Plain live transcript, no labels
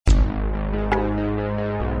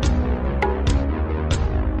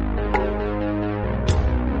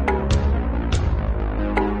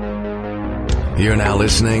You're now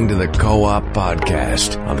listening to the Co-op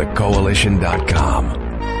Podcast on thecoalition.com.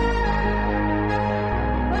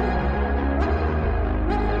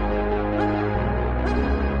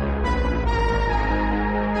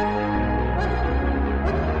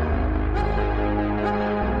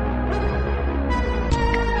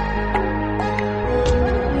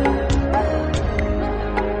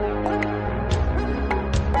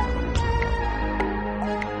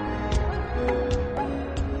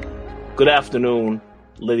 Good afternoon,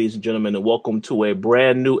 ladies and gentlemen, and welcome to a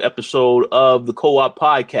brand new episode of the Co-op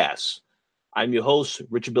Podcast. I'm your host,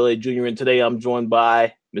 Richard Billy Jr., and today I'm joined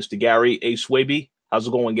by Mr. Gary A. Swaby. How's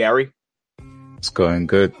it going, Gary? It's going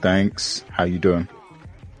good, thanks. How you doing?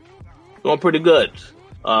 Doing pretty good.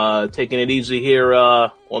 Taking it easy here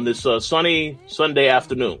on this sunny Sunday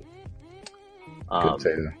afternoon. Good to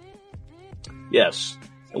hear. Yes.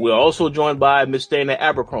 And we're also joined by Miss Dana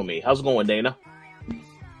Abercrombie. How's it going, Dana?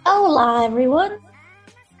 Hola, everyone.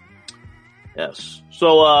 Yes.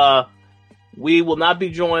 So we will not be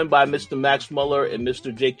joined by Mr. Max Muller and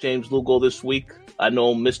Mr. Jake James Lugo this week. I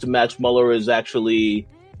know Mr. Max Muller is actually,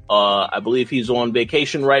 I believe he's on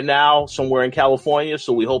vacation right now somewhere in California,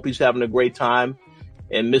 so we hope he's having a great time.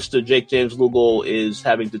 And Mr. Jake James Lugo is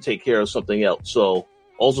having to take care of something else. So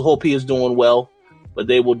also hope he is doing well, but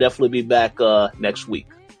they will definitely be back next week.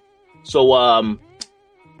 So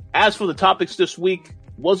as for the topics this week,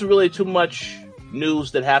 wasn't really too much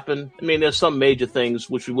news that happened. I mean, there's some major things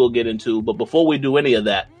which we will get into, but before we do any of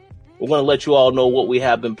that, we're going to let you all know what we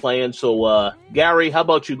have been playing. So, Gary, how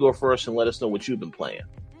about you go first and let us know what you've been playing?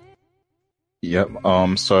 Yep.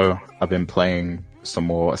 So I've been playing some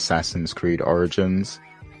more Assassin's Creed Origins,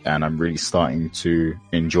 and I'm really starting to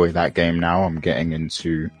enjoy that game now. I'm getting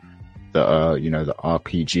into the, the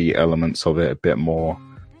RPG elements of it a bit more.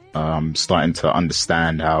 Starting to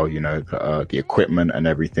understand how, the equipment and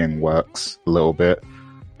everything works a little bit.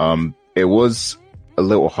 It was a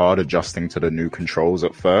little hard adjusting to the new controls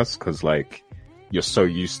at first, because, you're so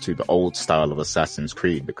used to the old style of Assassin's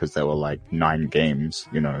Creed, because there were, 9 games,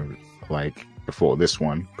 before this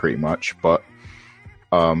one, pretty much. But,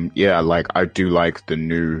 I do like the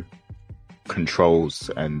new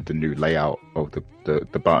controls and the new layout of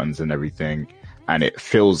the buttons and everything, and it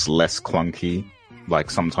feels less clunky.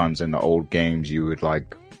 Sometimes in the old games, you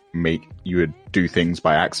would do things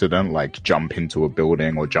by accident, like jump into a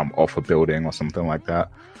building or jump off a building or something like that.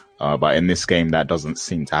 But in this game, that doesn't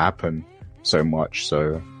seem to happen so much.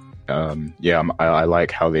 So, I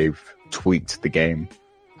like how they've tweaked the game,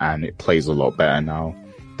 and it plays a lot better now.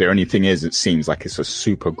 The only thing is, it seems like it's a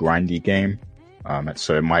super grindy game.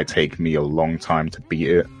 So it might take me a long time to beat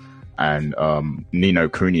it. And Ni no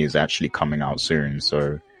Kuni is actually coming out soon,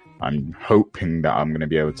 so I'm hoping that I'm going to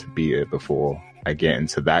be able to beat it before I get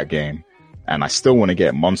into that game. And I still want to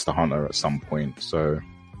get Monster Hunter at some point. So,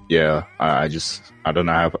 yeah, I don't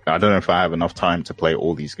know if I have enough time to play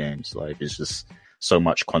all these games. It's just so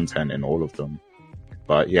much content in all of them.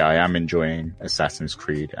 But yeah, I am enjoying Assassin's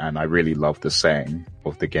Creed, and I really love the setting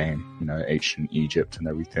of the game, ancient Egypt and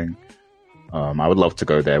everything. I would love to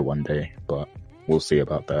go there one day, but we'll see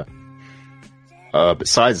about that.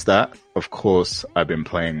 Besides that, of course, I've been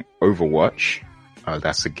playing Overwatch.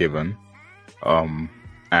 That's a given.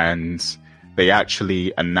 And they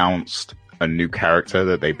actually announced a new character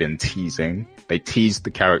that they've been teasing. They teased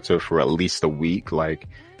the character for at least a week.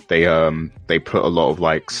 They put a lot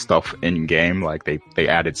of stuff in game. They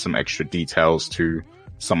added some extra details to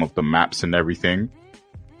some of the maps and everything,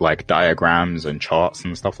 like diagrams and charts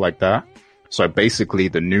and stuff like that. So basically,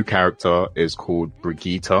 the new character is called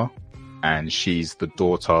Brigitte, and she's the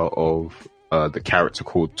daughter of the character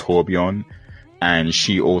called Torbjorn, and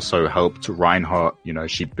she also helped Reinhardt.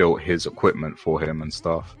 She built his equipment for him and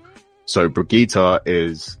stuff. So Brigitte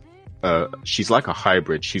is she's like a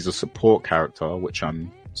hybrid. She's a support character, which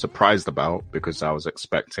I'm surprised about, because I was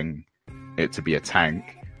expecting it to be a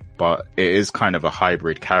tank, but it is kind of a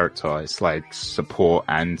hybrid character. It's like support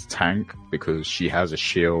and tank, because she has a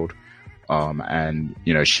shield, and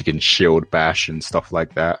she can shield bash and stuff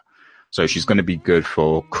like that. So she's going to be good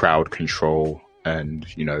for crowd control and,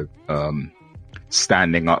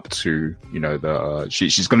 standing up to,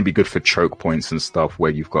 she's going to be good for choke points and stuff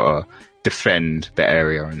where you've got to defend the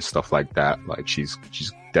area and stuff like that. She's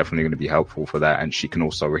definitely going to be helpful for that. And she can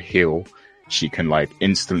also heal. She can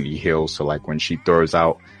instantly heal. So when she throws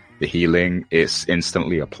out the healing, it's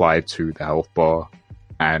instantly applied to the health bar.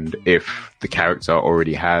 And if the character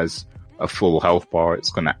already has a full health bar,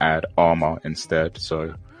 it's going to add armor instead.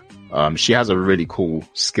 So, she has a really cool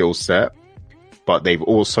skill set, but they've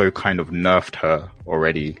also kind of nerfed her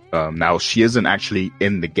already. Now, she isn't actually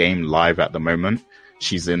in the game live at the moment.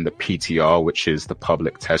 she's in the PTR, which is the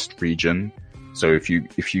public test region. So if you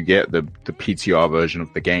get the PTR version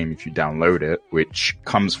of the game, if you download it, which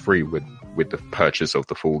comes free with the purchase of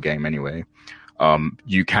the full game anyway,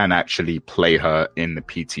 you can actually play her in the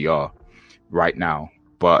PTR right now.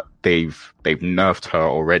 But they've nerfed her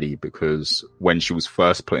already, because when she was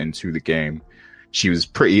first put into the game, she was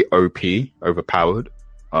pretty OP, overpowered.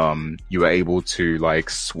 You were able to like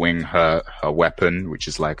swing her weapon, which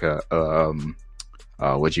is like a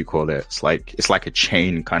what do you call it? It's like a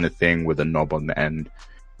chain kind of thing with a knob on the end,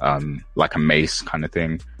 like a mace kind of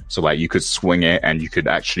thing. So like you could swing it and you could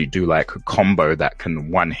actually do like a combo that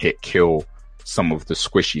can one hit kill some of the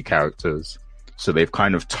squishy characters. So they've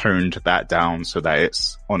kind of toned that down so that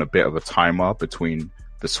it's on a bit of a timer between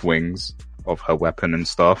the swings of her weapon and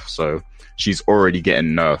stuff. So she's already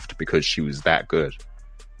getting nerfed because she was that good.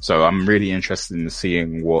 So I'm really interested in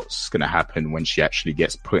seeing what's going to happen when she actually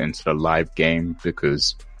gets put into the live game,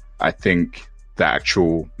 because I think the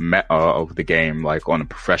actual meta of the game, like on a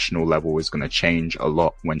professional level, is going to change a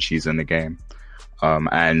lot when she's in the game.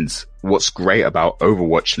 And what's great about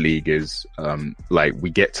Overwatch League is, like, we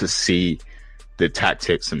get to see the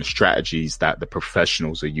tactics and the strategies that the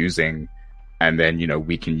professionals are using. And then, you know,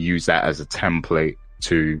 we can use that as a template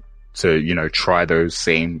to, you know, try those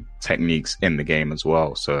same techniques in the game as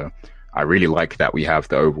well. So I really like that we have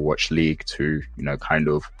the Overwatch League to, you know, kind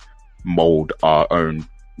of mold our own,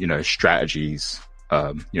 you know, strategies,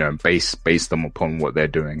 you know, base them upon what they're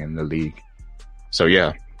doing in the league. So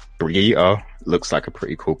yeah, Brigitte looks like a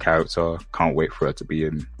pretty cool character. Can't wait for her to be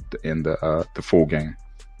in the full game.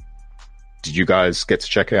 Did you guys get to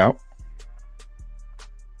check it out?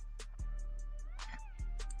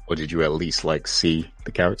 Or did you at least like see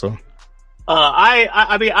the character?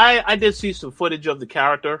 I mean, I did see some footage of the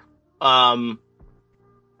character. I mean,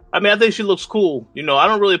 I think she looks cool. You know, I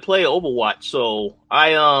don't really play Overwatch, so I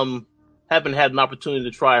haven't had an opportunity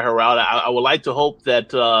to try her out. I would like to hope that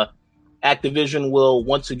Activision will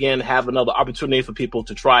once again have another opportunity for people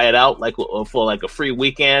to try it out, like for like a free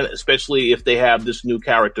weekend, especially if they have this new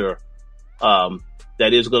character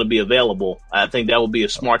that is going to be available. I think that would be a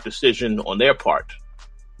smart decision on their part.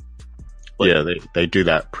 But, yeah, they do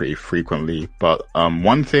that pretty frequently. But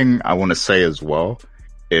one thing I want to say as well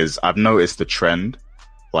is I've noticed the trend.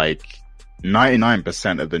 Like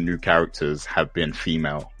 99% of the new characters have been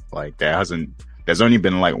female. Like there's only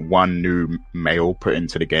been like one new male put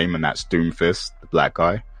into the game, and that's Doomfist, the black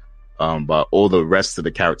guy. But all the rest of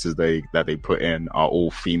the characters that they put in are all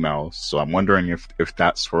females. So I'm wondering if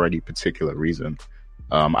that's for any particular reason.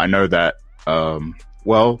 I know that,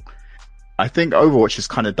 well, I think Overwatch is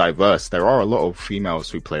kind of diverse. There are a lot of females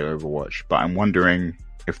who play Overwatch, but I'm wondering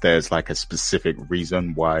if there's like a specific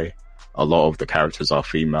reason why a lot of the characters are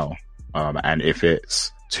female, and if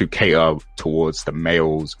it's to cater towards the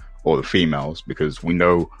males or the females, because we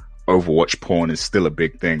know Overwatch porn is still a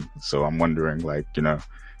big thing. So I'm wondering, like, you know,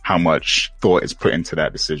 how much thought is put into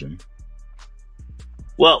that decision.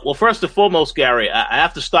 Well, first and foremost, Gary, I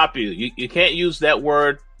have to stop you. You can't use that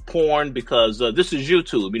word porn because this is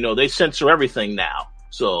YouTube. You know, they censor everything now.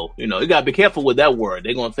 So, you know, you gotta be careful with that word.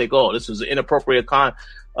 They're gonna think, oh, this is inappropriate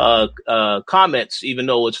comments, even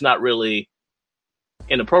though it's not really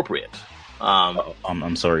inappropriate.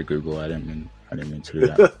 I'm sorry, Google. I didn't mean to do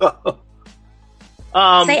that.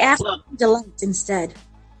 Say African delight instead.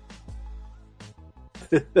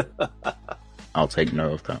 I'll take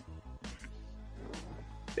note of that.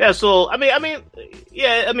 Yeah. So, I mean,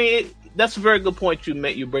 that's a very good point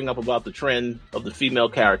you bring up about the trend of the female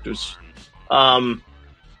characters.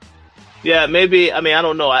 Yeah, maybe. I mean, I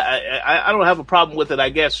don't know. I don't have a problem with it. I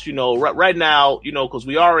guess, you know, right now, you know, because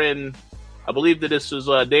we are in. I believe that this is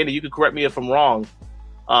Dana. You can correct me if I'm wrong.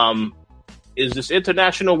 Is this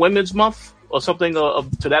International Women's Month or something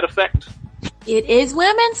to that effect? It is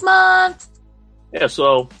Women's Month. Yeah.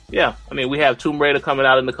 So yeah, I mean, we have Tomb Raider coming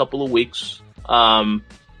out in a couple of weeks.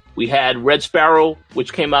 We had Red Sparrow,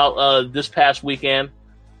 which came out this past weekend.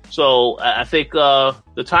 So I think the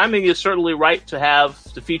timing is certainly right to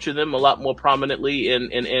feature them a lot more prominently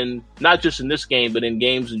in not just in this game, but in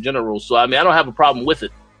games in general. So I mean, I don't have a problem with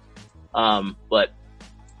it. But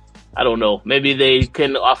I don't know. Maybe they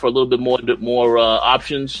can offer a little bit more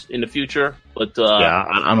options in the future. But yeah,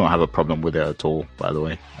 I don't have a problem with it at all. By the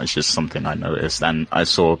way, it's just something I noticed, and I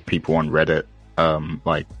saw people on Reddit,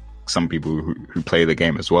 like some people who play the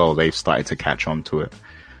game as well. They've started to catch on to it.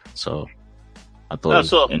 So I thought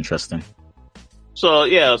it was interesting. So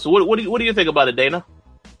yeah. So what do you think about it, Dana?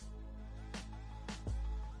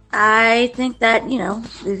 I think that, you know,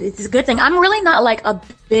 it's a good thing. I'm really not like a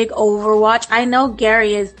big Overwatch. I know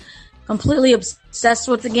Gary is completely obsessed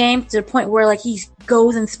with the game to the point where like he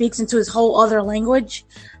goes and speaks into his whole other language.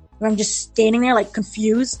 Where I'm just standing there like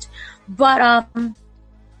confused. But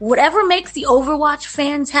whatever makes the Overwatch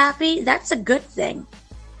fans happy, that's a good thing.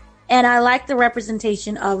 And I like the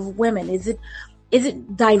representation of women. Is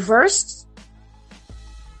it diverse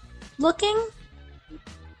looking?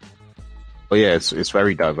 Well, yeah, it's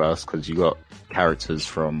very diverse because you got characters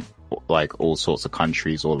from like all sorts of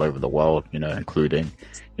countries all over the world, including,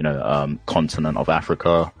 continent of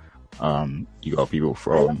Africa. You got people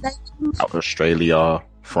from Australia,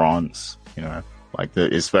 France,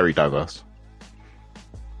 it's very diverse.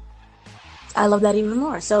 I love that even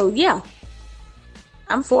more. So yeah,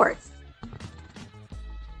 I'm for it.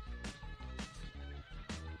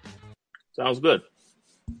 Sounds good.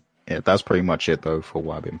 Yeah, that's pretty much it though for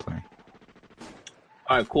what I've been playing.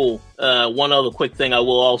 All right, cool. One other quick thing I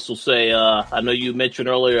will also say, I know you mentioned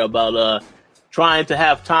earlier about trying to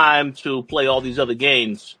have time to play all these other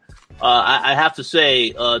games. I have to say,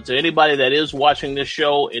 to anybody that is watching this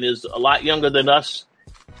show and is a lot younger than us,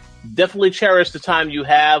 definitely cherish the time you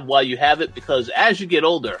have while you have it, because as you get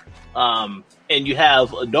older and you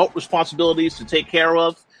have adult responsibilities to take care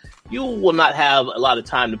of, you will not have a lot of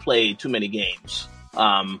time to play too many games.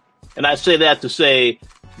 And I say that to say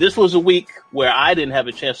this was a week where I didn't have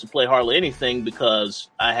a chance to play hardly anything because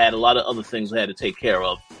I had a lot of other things I had to take care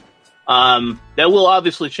of. That will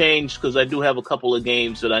obviously change because I do have a couple of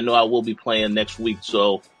games that I know I will be playing next week.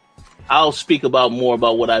 So I'll speak more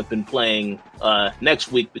about what I've been playing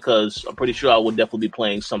next week, because I'm pretty sure I will definitely be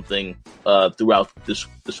playing something throughout this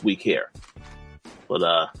week here.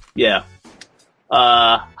 But yeah.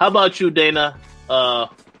 How about you, Dana?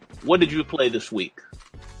 What did you play this week?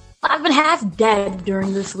 I've been half dead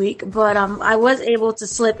during this week, but I was able to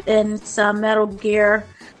slip in some Metal Gear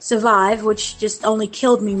Survive, which just only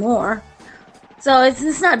killed me more. So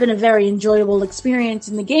it's not been a very enjoyable experience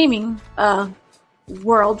in the gaming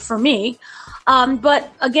world for me.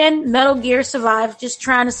 But again, Metal Gear Survive, just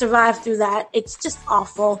trying to survive through that. It's just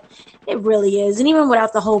awful. It really is. And even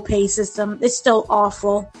without the whole pay system, it's still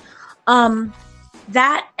awful.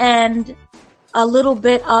 That and a little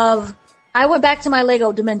bit of... I went back to my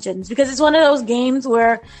Lego Dimensions because it's one of those games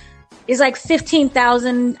where it's like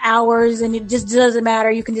 15,000 hours and it just doesn't matter.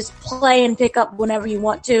 You can just play and pick up whenever you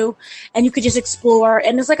want to, and you could just explore.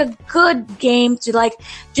 And it's like a good game to like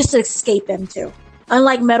just to escape into.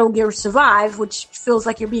 Unlike Metal Gear Survive, which feels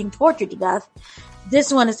like you're being tortured to death,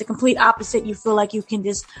 this one is the complete opposite. You feel like you can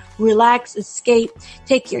just relax, escape,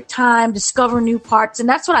 take your time, discover new parts. And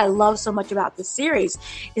that's what I love so much about this series,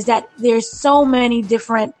 is that there's so many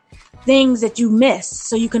different things that you miss,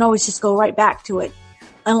 so you can always just go right back to it.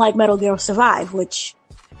 Unlike Metal Gear Survive, which,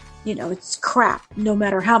 it's crap no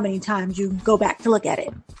matter how many times you go back to look at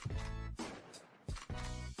it.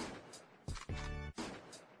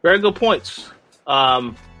 Very good points.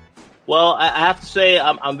 Well, I have to say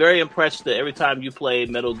I'm very impressed that every time you play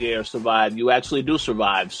Metal Gear Survive, you actually do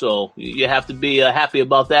survive. So you have to be happy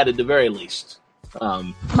about that at the very least.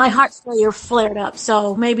 My heart failure flared up,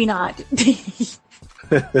 so maybe not.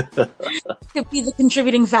 Could be the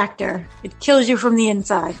contributing factor. It kills you from the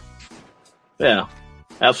inside. Yeah,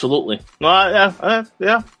 absolutely.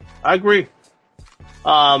 Yeah, I agree.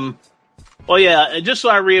 Well, yeah, and just so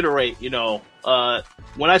I reiterate,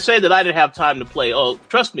 when I say that I didn't have time to play,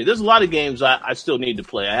 trust me, there's a lot of games I still need to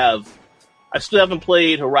play. I still haven't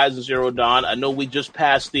played Horizon Zero Dawn. I know we just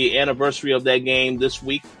passed the anniversary of that game this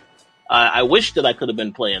week. I wish that I could have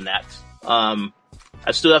been playing that.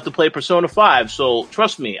 I still have to play Persona 5, so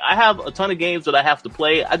trust me, I have a ton of games that I have to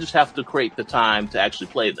play. I just have to create the time to actually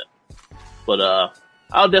play them. But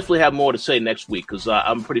I'll definitely have more to say next week, because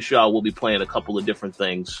I'm pretty sure I will be playing a couple of different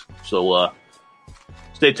things. So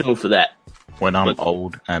stay tuned for that. When I'm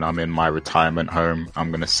old and I'm in my retirement home, I'm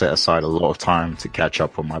going to set aside a lot of time to catch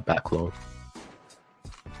up on my backlog.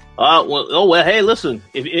 Well, hey, listen,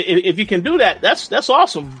 if you can do that, that's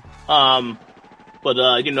awesome. But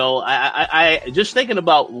I just thinking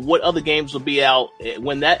about what other games will be out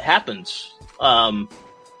when that happens.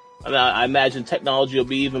 I imagine technology will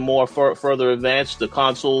be even more further advanced. The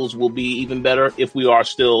consoles will be even better if we are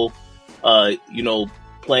still,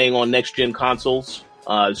 playing on next gen consoles.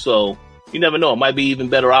 So you never know; it might be even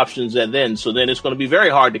better options then. So then it's going to be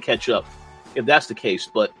very hard to catch up if that's the case.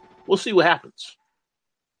 But we'll see what happens.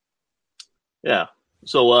 Yeah.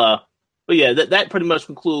 So. But yeah, that pretty much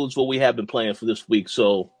concludes what we have been playing for this week.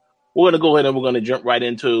 So we're going to go ahead and we're going to jump right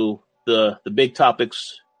into the big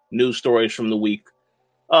topics, news stories from the week.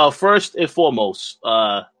 First and foremost,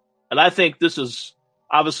 and I think this is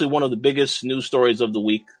obviously one of the biggest news stories of the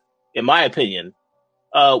week, in my opinion,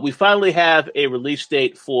 we finally have a release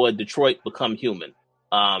date for Detroit Become Human.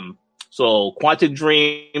 So Quantic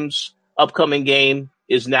Dream's upcoming game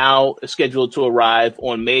is now scheduled to arrive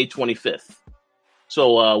on May 25th.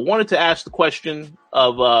 So wanted to ask the question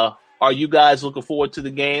of, are you guys looking forward to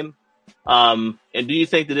the game? And do you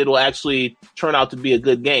think that it'll actually turn out to be a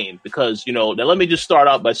good game? Because, now let me just start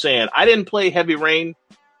out by saying I didn't play Heavy Rain.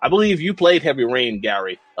 I believe you played Heavy Rain,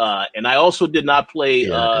 Gary. And I also did not play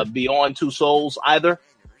Beyond Two Souls either.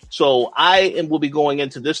 So will be going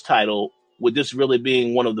into this title with this really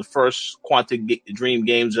being one of the first Quantic Dream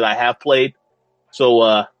games that I have played.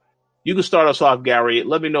 So you can start us off, Gary.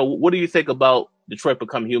 Let me know, what do you think about Detroit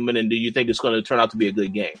Become Human, and do you think it's going to turn out to be a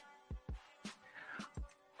good game?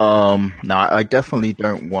 Now, I definitely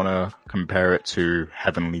don't want to compare it to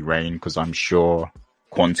Heavenly Rain, because I'm sure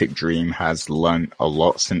Quantic Dream has learned a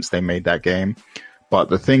lot since they made that game. But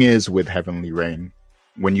the thing is with Heavenly Rain,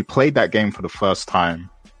 when you played that game for the first time,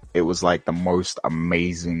 it was like the most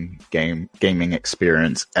amazing gaming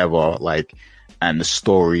experience ever. And the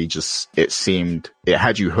story it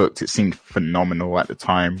had you hooked. It seemed phenomenal at the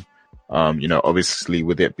time. Obviously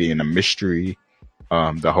with it being a mystery,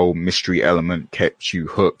 the whole mystery element kept you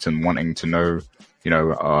hooked and wanting to know,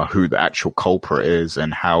 who the actual culprit is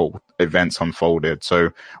and how events unfolded.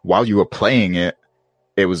 So while you were playing it,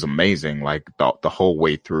 it was amazing. The whole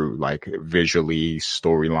way through, visually,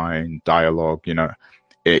 storyline, dialogue,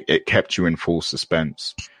 it kept you in full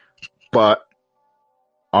suspense. But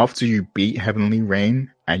after you beat Heavenly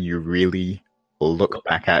Rain and you really look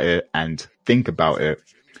back at it and think about it,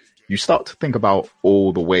 you start to think about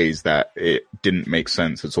all the ways that it didn't make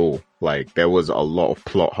sense at all. There was a lot of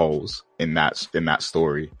plot holes in that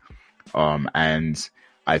story. And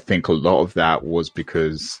I think a lot of that was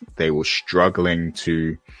because they were struggling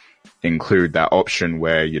to include that option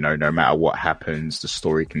where, no matter what happens, the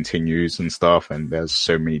story continues and stuff. And there's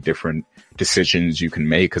so many different decisions you can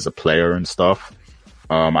make as a player and stuff.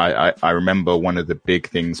 I remember one of the big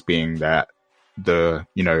things being that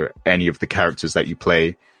any of the characters that you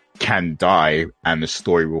play can die and the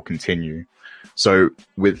story will continue. So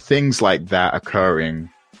with things like that occurring,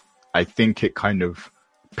 I think it kind of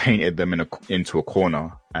painted them into a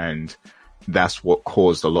corner, and that's what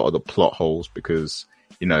caused a lot of the plot holes, because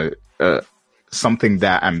something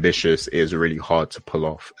that ambitious is really hard to pull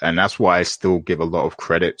off. And that's why I still give a lot of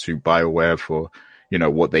credit to BioWare for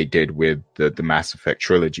what they did with the Mass Effect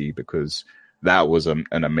trilogy, because that was an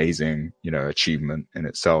amazing achievement in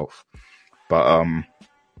itself. But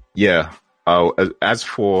as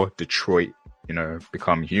for Detroit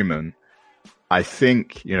Become Human, I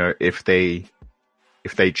think if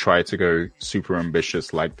they try to go super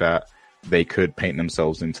ambitious like that, they could paint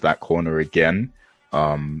themselves into that corner again.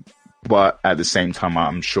 But at the same time,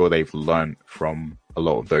 I'm sure they've learned from a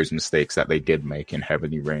lot of those mistakes that they did make in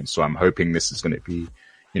Heavenly Rain. So I'm hoping this is going to be,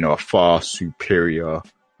 a far superior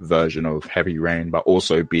version of Heavy Rain, but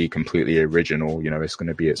also be completely original. It's going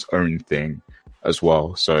to be its own thing as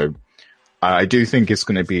well. So I do think it's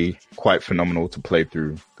going to be quite phenomenal to play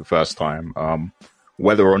through the first time.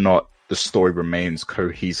 Whether or not the story remains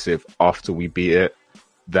cohesive after we beat it,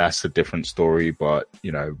 that's a different story. But,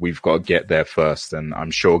 we've got to get there first. And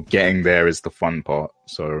I'm sure getting there is the fun part.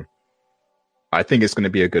 So I think it's going to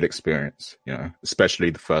be a good experience, especially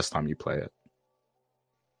the first time you play it.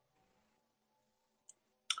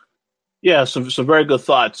 Yeah, some very good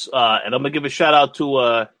thoughts. And I'm going to give a shout out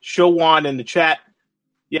to Showan in the chat.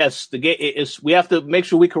 Yes, the game is. We have to make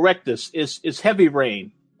sure we correct this. It's Heavy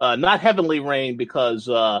Rain, not Heavenly Rain, because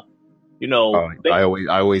I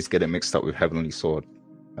always get it mixed up with Heavenly Sword.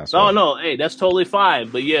 No, hey, that's totally fine.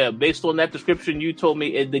 But yeah, based on that description, you told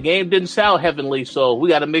me the game didn't sound heavenly, so we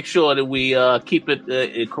got to make sure that we keep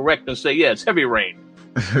it correct and say it's Heavy Rain.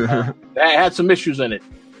 That had some issues in it.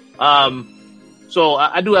 So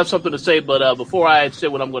I do have something to say, but before I say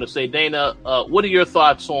what I'm going to say, Dana, what are your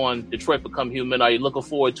thoughts on Detroit Become Human? Are you looking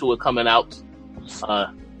forward to it coming out?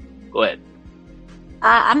 Go ahead.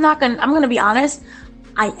 I'm going to be honest.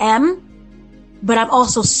 I am, but I'm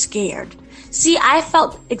also scared. See, I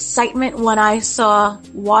felt excitement when I saw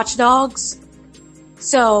Watch Dogs.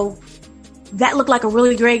 So that looked like a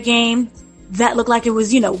really great game. That looked like it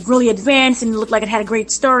was, really advanced, and it looked like it had a great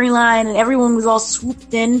storyline, and everyone was all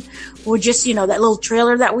swooped in with just, that little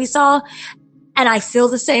trailer that we saw. And I feel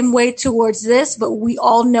the same way towards this, but we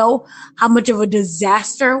all know how much of a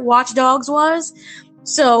disaster Watch Dogs was.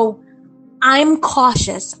 So I'm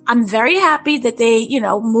cautious. I'm very happy that they,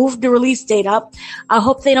 moved the release date up. I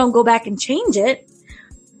hope they don't go back and change it.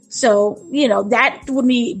 So, that would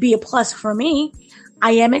be a plus for me.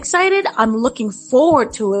 I am excited. I'm looking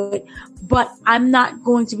forward to it, but I'm not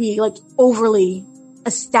going to be overly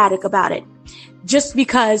ecstatic about it. Just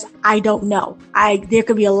because I don't know. There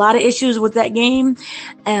could be a lot of issues with that game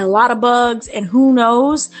and a lot of bugs and who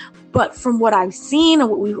knows. But from what I've seen and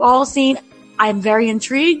what we've all seen, I'm very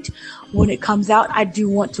intrigued. When it comes out, I do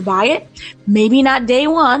want to buy it. Maybe not day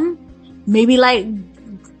one, maybe like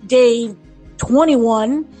day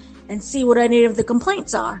 21 and see what any of the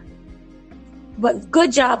complaints are. But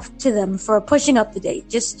good job to them for pushing up the date.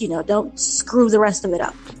 Just, don't screw the rest of it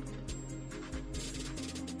up.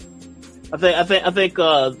 I think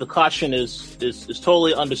the caution is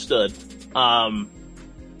totally understood.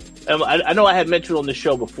 And I know I had mentioned on the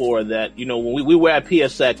show before that, when we were at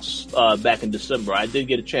PSX back in December, I did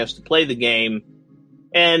get a chance to play the game,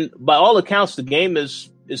 and by all accounts, the game is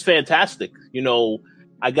fantastic.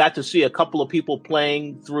 I got to see a couple of people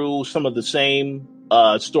playing through some of the same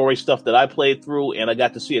story stuff that I played through, and I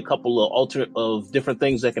got to see a couple of different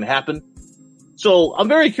things that can happen. So I'm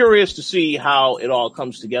very curious to see how it all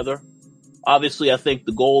comes together. Obviously, I think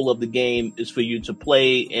the goal of the game is for you to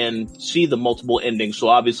play and see the multiple endings. So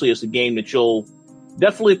obviously, it's a game that you'll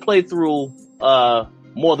definitely play through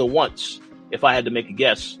more than once, if I had to make a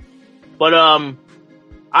guess. But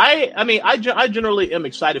I generally am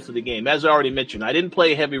excited for the game. As I already mentioned, I didn't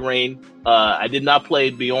play Heavy Rain. I did not play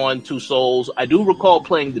Beyond Two Souls. I do recall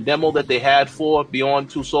playing the demo that they had for Beyond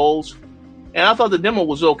Two Souls, and I thought the demo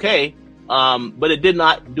was okay. But it did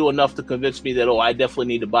not do enough to convince me that, I definitely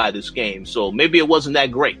need to buy this game. So maybe it wasn't that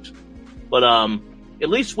great. But at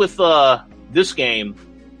least with this game,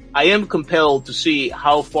 I am compelled to see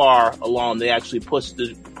how far along they actually push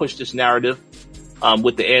this narrative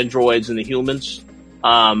with the androids and the humans.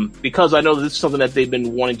 Because I know that this is something that they've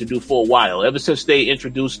been wanting to do for a while. Ever since they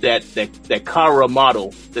introduced that Kara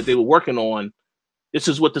model that they were working on, this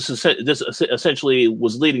is what this essentially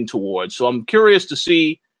was leading towards. So I'm curious to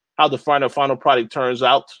see how the final product turns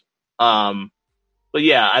out. But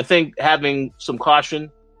yeah, I think having some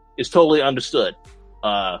caution is totally understood.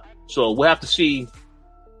 So we'll have to see,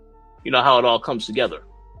 how it all comes together.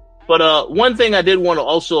 But one thing I did want to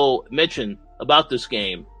also mention about this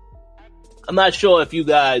game, I'm not sure if you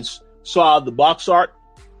guys saw the box art,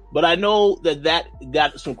 but I know that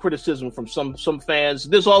got some criticism from some fans.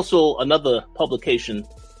 There's also another publication,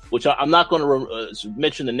 which I'm not going to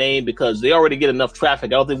mention the name because they already get enough traffic.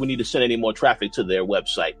 I don't think we need to send any more traffic to their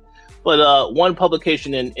website. But one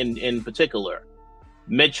publication in particular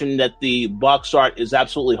mentioned that the box art is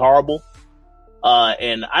absolutely horrible.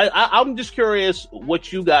 And I'm just curious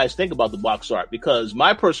what you guys think about the box art, because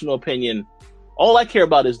my personal opinion, all I care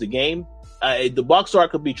about is the game. The box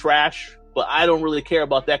art could be trash, but I don't really care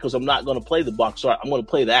about that because I'm not going to play the box art. I'm going to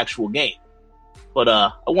play the actual game. But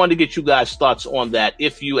I wanted to get you guys' thoughts on that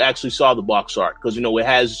if you actually saw the box art, because it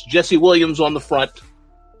has Jesse Williams on the front,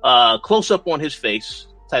 close up on his face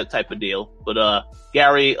type of deal. But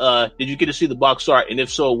Gary, did you get to see the box art? And if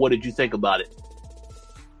so, what did you think about it?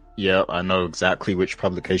 Yeah, I know exactly which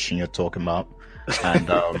publication you're talking about.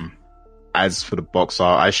 And as for the box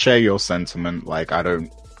art, I share your sentiment. Like, I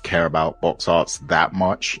don't care about box arts that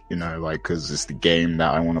much, because it's the game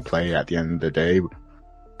that I want to play at the end of the day.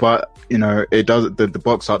 But, it does, the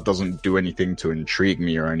box art doesn't do anything to intrigue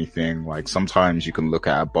me or anything. Like, sometimes you can look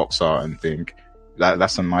at a box art and think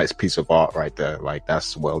that's a nice piece of art right there. Like,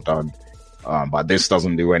 that's well done. But this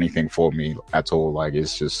doesn't do anything for me at all. Like,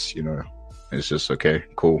 it's just, it's just okay,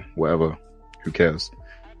 cool, whatever. Who cares?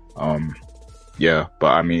 Yeah, but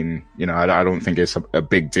I mean, I don't think it's a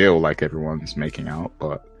big deal like everyone's making out,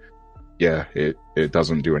 but yeah, it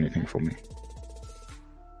doesn't do anything for me.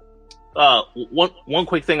 One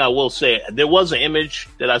quick thing I will say, there was an image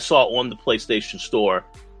that I saw on the PlayStation Store,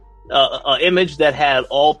 an image that had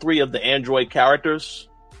all three of the Android characters,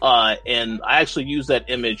 and I actually used that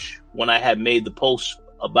image when I had made the post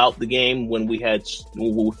about the game when we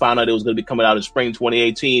found out it was going to be coming out in spring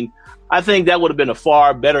 2018. I think that would have been a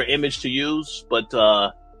far better image to use, but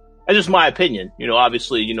that's just my opinion.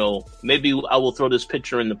 Obviously, maybe I will throw this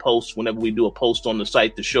picture in the post whenever we do a post on the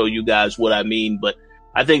site to show you guys what I mean, but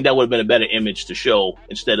I think that would have been a better image to show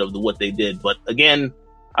instead of what they did. But again,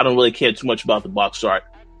 I don't really care too much about the box art.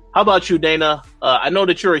 How about you, Dana? I know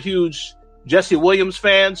that you're a huge Jesse Williams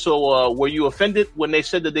fan, so were you offended when they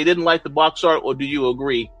said that they didn't like the box art, or do you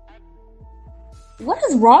agree? What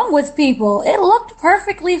is wrong with people? It looked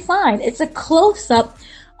perfectly fine. It's a close-up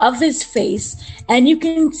of his face, and you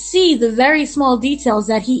can see the very small details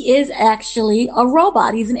that he is actually a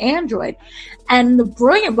robot. He's an android. And the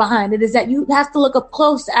brilliant behind it is that you have to look up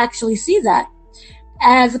close to actually see that.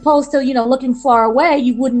 As opposed to, looking far away,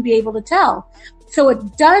 you wouldn't be able to tell. So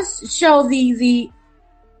it does show the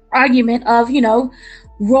argument of,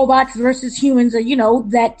 robots versus humans, or,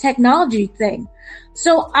 that technology thing.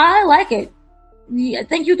 So I like it. I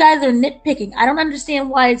think you guys are nitpicking. I don't understand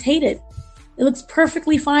why it's hated. It looks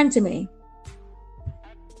perfectly fine to me.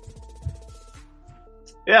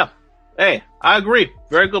 Yeah. Hey, I agree.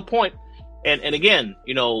 Very good point. And again,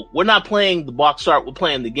 we're not playing the box art, we're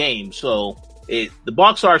playing the game. So the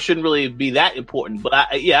box art shouldn't really be that important. But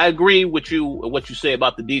I agree with what you say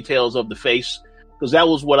about the details of the face, because that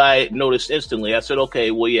was what I noticed instantly. I said,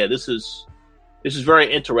 okay, well, yeah, this is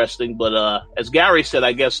very interesting. But as Gary said,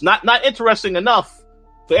 I guess not interesting enough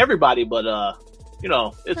for everybody. But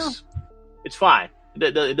it's fine.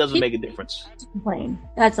 It doesn't make a difference. Complain.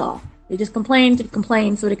 That's all. They just complain to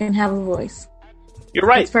complain so they can have a voice. You're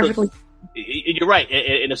right. It's perfectly. You're right.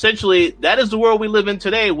 And essentially, that is the world we live in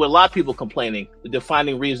today, with a lot of people complaining. They're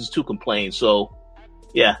finding reasons to complain. So,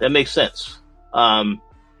 yeah, that makes sense. But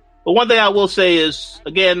one thing I will say is,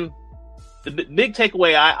 again, the big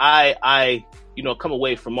takeaway I come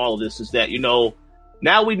away from all of this is that,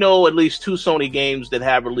 now we know at least 2 Sony games that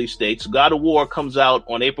have release dates. God of War comes out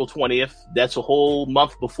on April 20th. That's a whole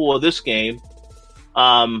month before this game.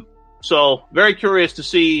 So very curious to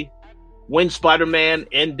see when Spider-Man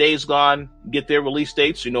and Days Gone get their release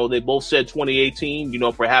dates. They both said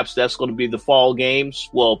 2018. Perhaps that's going to be the fall games.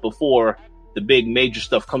 Well, before the big major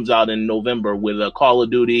stuff comes out in November with Call of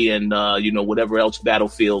Duty and, whatever else,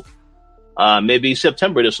 Battlefield. Maybe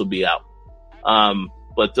September this will be out.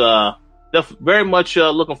 But very much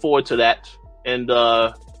looking forward to that. And,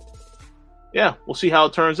 we'll see how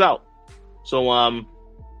it turns out. So,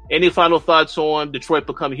 any final thoughts on Detroit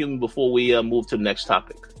Become Human before we move to the next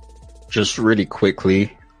topic? Just really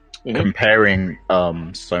quickly, comparing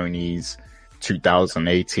Sony's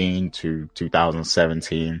 2018 to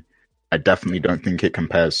 2017, I definitely don't think it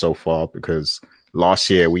compares so far, because last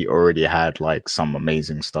year we already had like some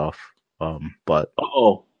amazing stuff. But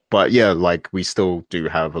yeah, like we still do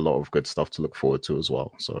have a lot of good stuff to look forward to as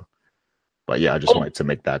well. So, but yeah, I just wanted to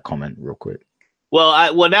make that comment real quick.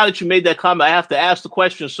 Well, now that you made that comment, I have to ask the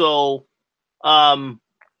question. So, I'm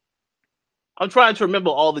trying to remember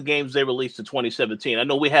all the games they released in 2017. I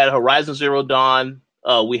know we had Horizon Zero Dawn.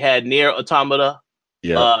 We had Nier Automata.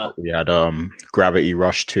 Yeah, we had Gravity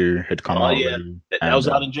Rush 2 had come out. Yeah, that was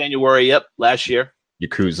out in January. Yep, last year.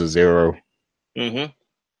 Yakuza 0. Mm-hmm.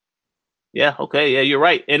 Yeah. Okay. Yeah, you're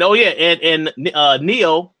right. And and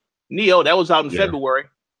Neo, that was out in February.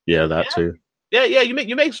 Yeah, that too. Yeah.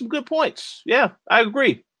 You make some good points. Yeah, I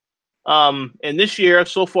agree. And this year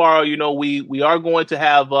so far, we are going to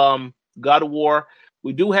have God of War.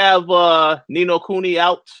 We do have Ni no Kuni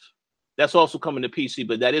out. That's also coming to PC,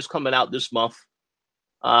 but that is coming out this month.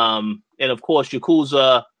 And of course,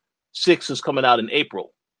 Yakuza 6 is coming out in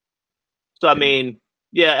April. So I mean,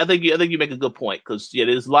 I think you make a good point, because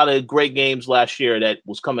there's a lot of great games last year that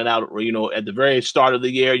was coming out, at the very start of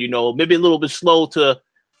the year. Maybe a little bit slow to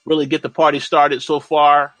really get the party started so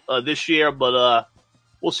far this year, but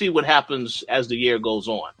we'll see what happens as the year goes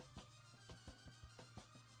on.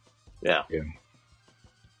 Yeah.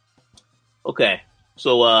 Okay.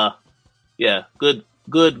 So good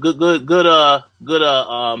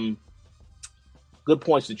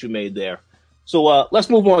points that you made there. So let's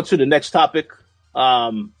move on to the next topic.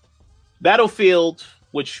 Battlefield,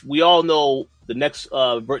 which we all know the next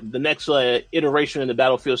iteration in the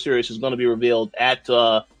Battlefield series is going to be revealed at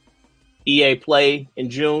EA Play in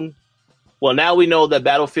June. Well, now we know that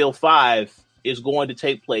Battlefield 5 is going to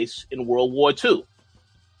take place in World War II.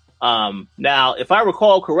 Now, if I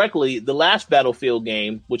recall correctly, the last Battlefield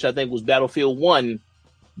game, which I think was Battlefield 1,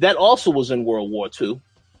 that also was in World War II.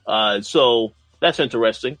 So that's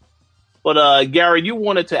interesting. But Gary, you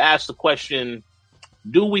wanted to ask the question,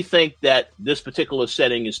 do we think that this particular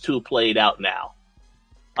setting is too played out now?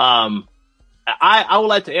 I would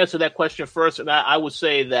like to answer that question first, and I would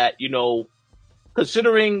say that,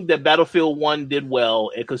 considering that Battlefield 1 did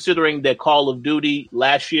well, and considering that Call of Duty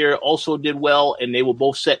last year also did well, and they were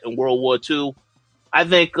both set in World War II, I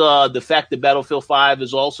think the fact that Battlefield 5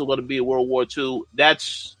 is also going to be in World War II,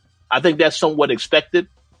 I think that's somewhat expected.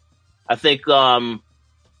 I think,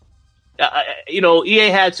 EA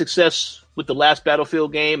had success with the last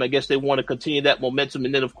Battlefield game. I guess they want to continue that momentum.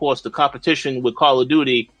 And then, of course, the competition with Call of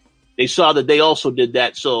Duty, they saw that they also did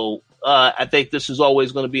that. So I think this is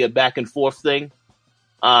always going to be a back and forth thing.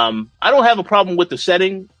 I don't have a problem with the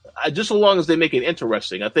setting, just so long as they make it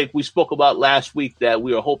interesting. I think we spoke about last week that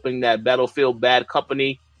we are hoping that Battlefield Bad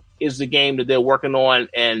Company is the game that they're working on.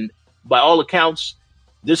 And by all accounts,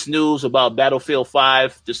 this news about Battlefield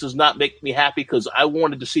 5, this does not make me happy, because I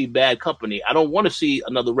wanted to see Bad Company. I don't want to see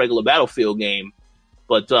another regular Battlefield game,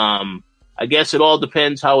 but I guess it all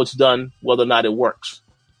depends how it's done, whether or not it works.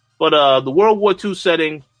 But the World War II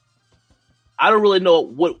setting, I don't really know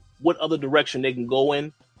what other direction they can go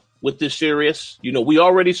in with this series. You know, we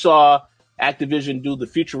already saw Activision do the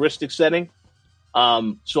futuristic setting.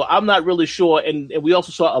 So I'm not really sure. And we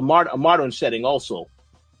also saw a modern setting also.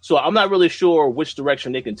 So I'm not really sure which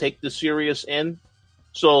direction they can take this series in.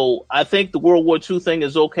 So I think the World War II thing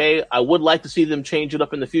is okay. I would like to see them change it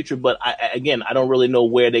up in the future, but I don't really know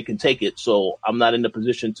where they can take it. So I'm not in the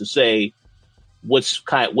position to say what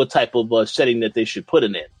type of setting that they should put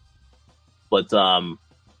it in. But I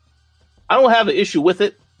don't have an issue with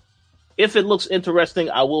it. If it looks interesting,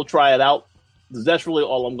 I will try it out. That's really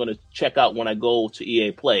all I'm going to check out when I go to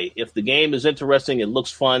EA Play. If the game is interesting, it looks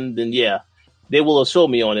fun, then yeah, they will assault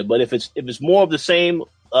me on it. But if it's more of the same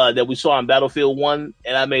that we saw in Battlefield 1,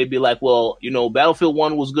 and I may be like, well, you know, Battlefield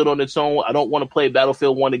 1 was good on its own. I don't want to play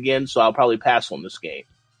Battlefield 1 again, so I'll probably pass on this game.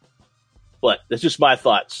 But that's just my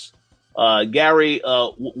thoughts. Gary,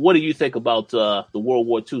 what do you think about the World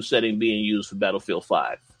War II setting being used for Battlefield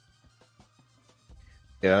 5?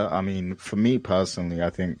 Yeah, I mean, for me personally,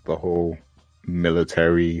 I think the whole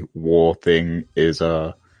military war thing is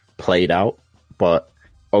played out, but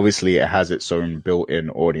obviously it has its own built-in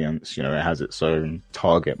audience. You know, it has its own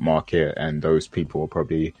target market, and those people are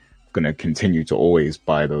probably going to continue to always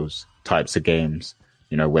buy those types of games,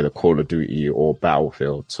 you know, whether Call of Duty or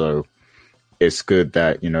Battlefield. So it's good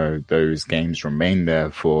that, you know, those games remain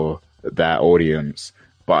there for that audience.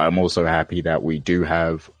 But I'm also happy that we do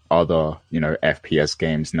have other, you know, FPS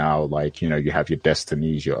games now. Like, you know, you have your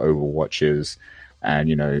Destinies, your Overwatches, and,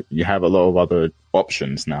 you know, you have a lot of other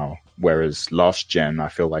options now. Whereas last gen, I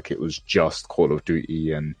feel like it was just Call of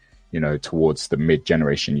Duty, and, you know, towards the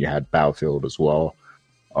mid-generation, you had Battlefield as well.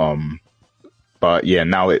 But yeah,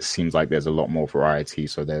 now it seems like there's a lot more variety.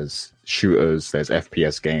 So there's shooters, there's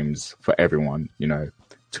FPS games for everyone, you know,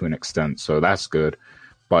 to an extent. So that's good.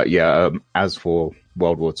 But yeah, as for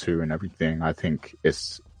World War II and everything, I think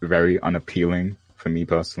it's very unappealing for me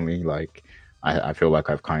personally. Like, I feel like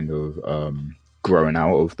I've kind of grown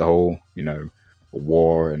out of the whole, you know,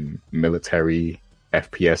 war and military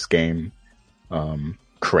FPS game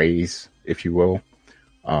craze, if you will.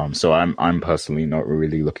 So I'm personally not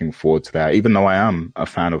really looking forward to that, even though I am a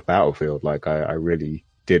fan of Battlefield. Like, I really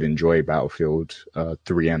did enjoy Battlefield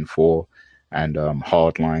 3 and 4 and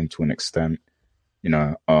Hardline to an extent, you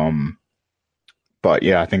know. But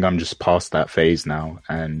yeah, I think I'm just past that phase now,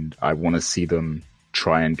 and I want to see them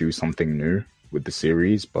try and do something new with the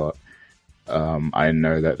series. But I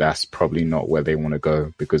know that that's probably not where they want to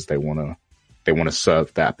go, because they want to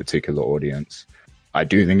serve that particular audience. I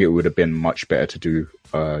do think it would have been much better to do,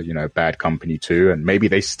 you know, Bad Company 2, and maybe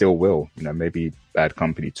they still will. You know, maybe Bad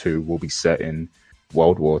Company 2 will be set in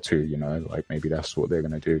World War II, you know, like maybe that's what they're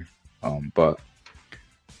going to do. But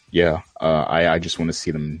yeah, I just want to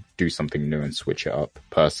see them do something new and switch it up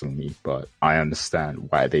personally, but I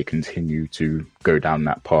understand why they continue to go down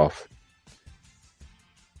that path.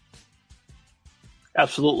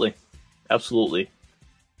 Absolutely. Absolutely.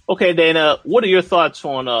 Okay, Dana, what are your thoughts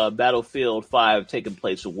on Battlefield 5 taking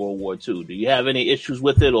place in World War II? Do you have any issues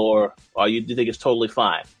with it, or do you think it's totally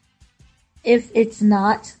fine? If it's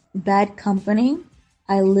not Bad Company,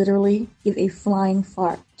 I literally give a flying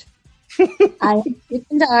fart. I'm sick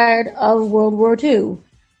and tired of World War II.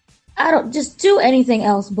 I don't just do anything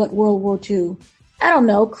else but World War II. I don't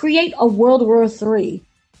know, create a World War III,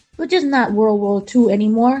 but just not World War II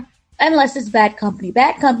anymore, unless it's Bad Company.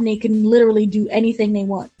 Bad Company can literally do anything they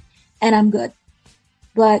want, and I'm good.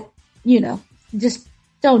 But, you know, just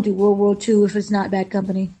don't do World War II if it's not Bad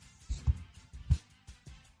Company.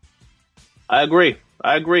 I agree.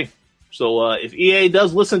 So if EA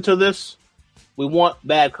does listen to this, we want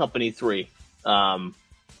Bad Company 3. To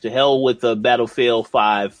hell with Battlefield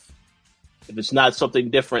 5. If it's not something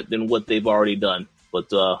different than what they've already done.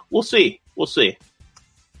 But we'll see.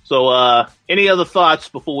 So any other thoughts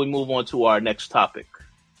before we move on to our next topic?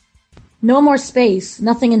 No more space.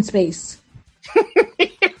 Nothing in space.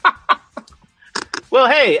 Well,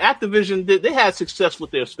 hey, Activision, they had success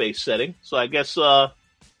with their space setting. So I guess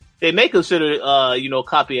they may consider,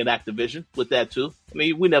 copying Activision with that too. I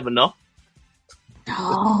mean, we never know.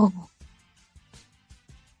 Oh.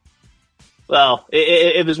 Well,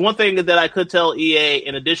 if there's one thing that I could tell EA,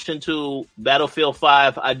 in addition to Battlefield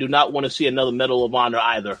 5, I do not want to see another Medal of Honor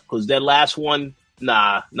either. Because that last one,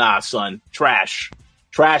 nah, son. Trash.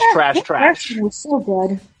 Trash. The first one was so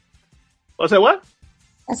good. What's that, what?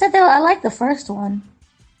 I said that I like the first one.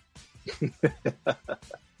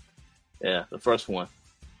 Yeah, the first one.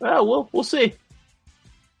 Well, we'll see.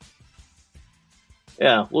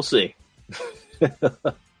 Yeah, we'll see.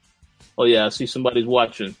 Oh yeah, I see somebody's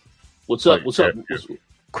watching. What's up?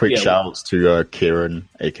 quick Yeah, shout outs to Kieran,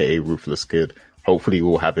 aka Ruthless Kid. Hopefully,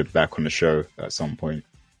 we'll have him back on the show at some point.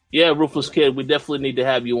 Yeah, Ruthless Kid, we definitely need to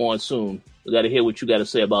have you on soon. We got to hear what you got to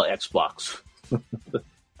say about Xbox.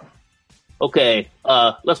 Okay,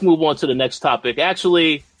 let's move on to the next topic.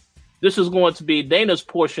 Actually, this is going to be Dana's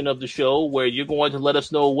portion of the show where you're going to let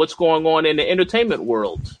us know what's going on in the entertainment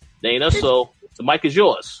world. Dana, so the mic is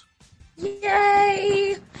yours.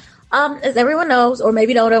 Yay! As everyone knows, or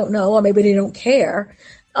maybe they don't know, or maybe they don't care,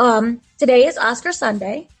 today is Oscar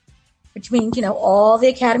Sunday, which means, all the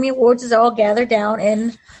Academy Awards is all gathered down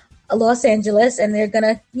in Los Angeles, and they're going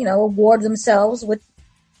to, award themselves with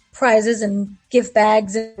prizes and gift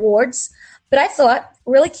bags and awards. But I thought,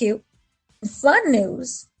 really cute, fun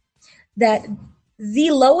news, that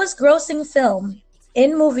the lowest grossing film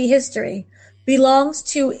in movie history belongs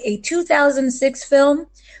to a 2006 film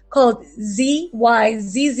called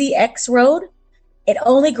ZYZZX Road. It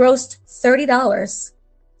only grossed $30,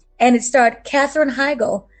 and it starred Katherine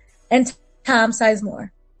Heigl and Tom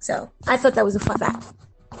Sizemore. So I thought that was a fun fact.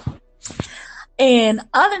 In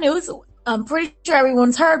other news, I'm pretty sure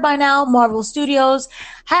everyone's heard by now, Marvel Studios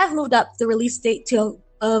have moved up the release date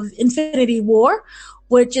of Infinity War,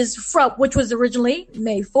 which was originally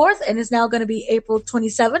May 4th and is now going to be April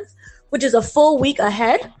 27th, which is a full week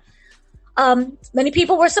ahead. Many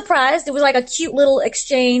people were surprised. It was like a cute little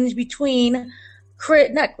exchange between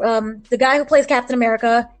the guy who plays Captain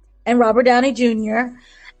America and Robert Downey Jr.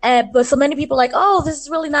 But so many people are like, oh, this is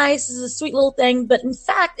really nice. This is a sweet little thing. But in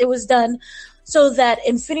fact, it was done so that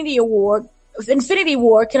Infinity War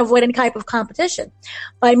can avoid any type of competition.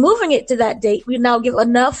 By moving it to that date, we now give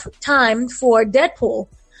enough time for Deadpool,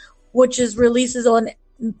 which releases on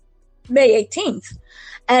May 18th.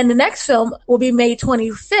 And the next film will be May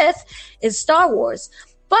 25th, is Star Wars.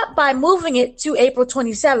 But by moving it to April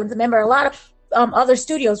 27th, remember, a lot of other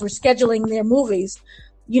studios were scheduling their movies,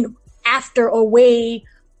 after or way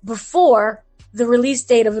before the release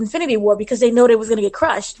date of Infinity War because they know they was going to get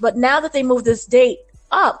crushed. But now that they moved this date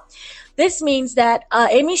up, this means that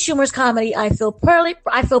Amy Schumer's comedy, I Feel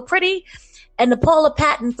Pretty, and the Paula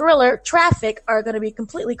Patton thriller, Traffic, are going to be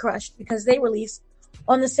completely crushed because they release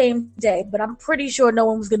on the same day. But I'm pretty sure no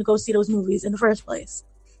one was going to go see those movies in the first place.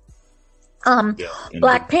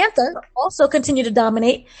 Black Panther also continued to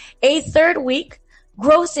dominate a third week,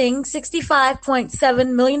 grossing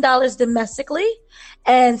 $65.7 million domestically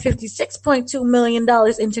and $56.2 million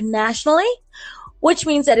internationally, which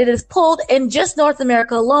means that it has pulled in just North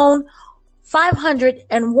America alone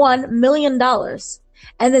 $501 million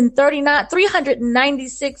and then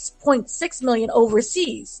 $396.6 million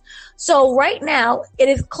overseas. So right now it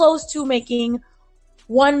is close to making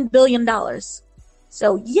 $1 billion.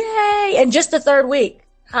 So yay! And just the third week.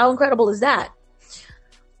 How incredible is that?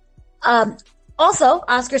 Also,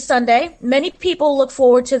 Oscar Sunday, many people look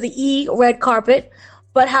forward to the red carpet,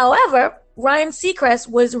 but however, Ryan Seacrest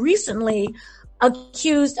was recently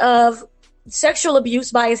accused of sexual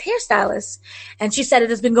abuse by his hairstylist. And she said it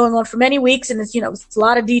has been going on for many weeks, and it's, it's a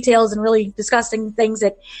lot of details and really disgusting things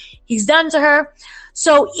that he's done to her.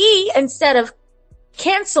 So instead of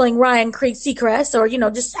canceling Ryan Seacrest or,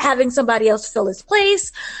 just having somebody else fill his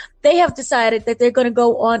place, they have decided that they're going to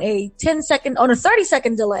go on a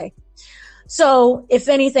 30-second delay. So if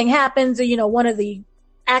anything happens or, one of the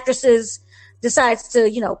actresses decides to,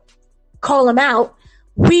 call him out,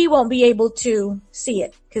 we won't be able to see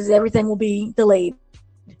it because everything will be delayed.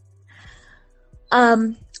 Harvey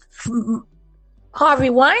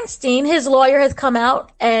Weinstein, his lawyer has come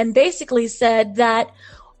out and basically said that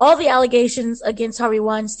all the allegations against Harvey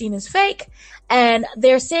Weinstein is fake. And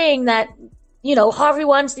they're saying that, Harvey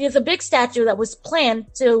Weinstein is a big statue that was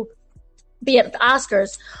planned to be at the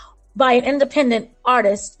Oscars by an independent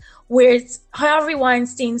artist, where it's Harvey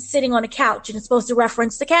Weinstein sitting on a couch, and it's supposed to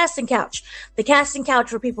reference the casting couch. The casting couch,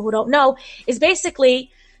 for people who don't know, is basically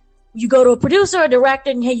you go to a producer or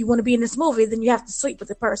director and, hey, you want to be in this movie, then you have to sleep with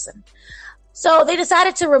the person. So they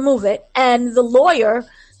decided to remove it, and the lawyer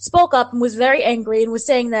spoke up and was very angry and was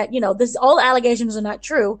saying that, all the allegations are not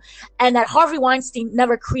true, and that Harvey Weinstein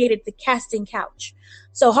never created the casting couch.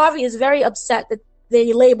 So Harvey is very upset that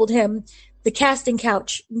they labeled him the casting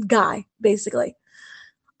couch guy, basically.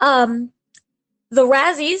 The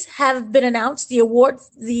Razzies have been announced.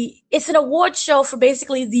 It's an award show for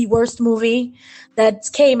basically the worst movie that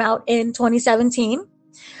came out in 2017.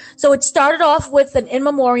 So it started off with an in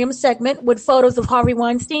memoriam segment with photos of Harvey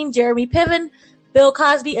Weinstein, Jeremy Piven, Bill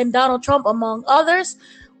Cosby, and Donald Trump, among others,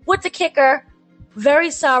 with the kicker, very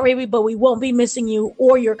sorry, but we won't be missing you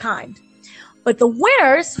or your kind. But the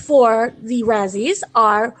winners for the Razzies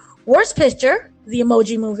are Worst Picture, the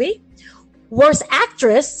Emoji Movie, Worst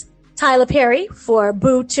Actress, Tyler Perry for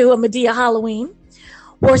Boo 2, A Medea Halloween.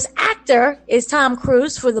 Worst actor is Tom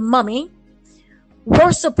Cruise for The Mummy.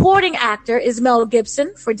 Worst supporting actor is Mel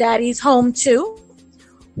Gibson for Daddy's Home 2.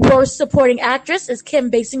 Worst supporting actress is Kim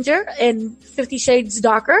Basinger in 50 Shades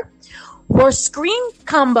Darker. Worst screen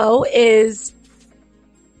combo is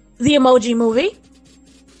The Emoji Movie.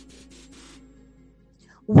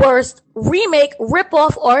 Worst remake,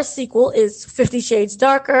 ripoff, or sequel is 50 Shades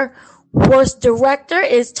Darker. Worst director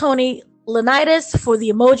is Tony Leonidas for The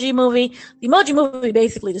Emoji Movie. The Emoji Movie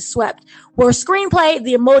basically just swept. Worst screenplay,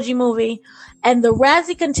 The Emoji Movie. And the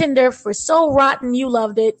Razzie contender for So Rotten You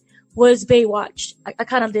Loved It was Baywatch. I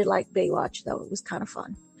kind of did like Baywatch, though. It was kind of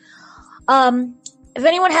fun. If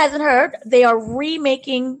anyone hasn't heard, they are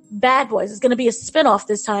remaking Bad Boys. It's going to be a spinoff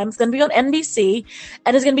this time. It's going to be on NBC,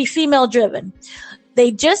 and it's going to be female-driven.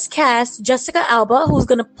 They just cast Jessica Alba, who's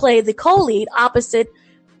going to play the co-lead opposite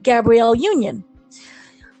Gabrielle Union.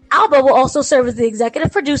 Alba will also serve as the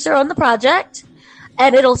executive producer on the project,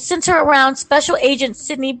 and it'll center around Special Agent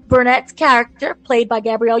Sidney Burnett's character, played by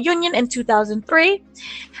Gabrielle Union in 2003.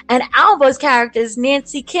 And Alba's character is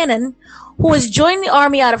Nancy Kinnan, who has joined the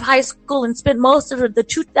army out of high school and spent most of the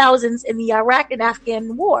 2000s in the Iraq and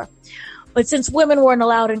Afghan war. But since women weren't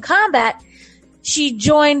allowed in combat, she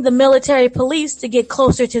joined the military police to get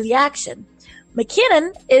closer to the action.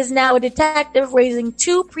 McKinnon is now a detective raising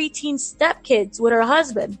 2 preteen stepkids with her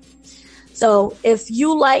husband. So if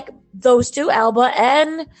you like those two, Alba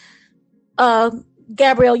and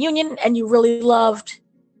Gabrielle Union, and you really loved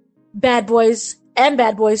Bad Boys and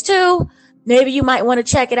Bad Boys 2, maybe you might want to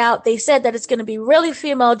check it out. They said that it's going to be really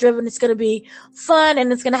female-driven, it's going to be fun,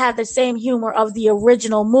 and it's going to have the same humor of the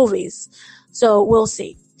original movies. So we'll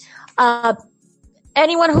see.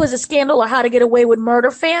 Anyone who is a Scandal or How to Get Away with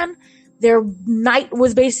Murder fan, their night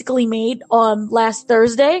was basically made on last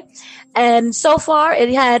Thursday. And so far, it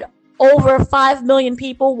had over 5 million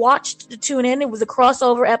people watched to tune in. It was a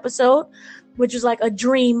crossover episode, which was like a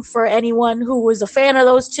dream for anyone who was a fan of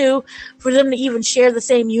those two. For them to even share the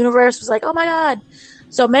same universe was like, oh my God.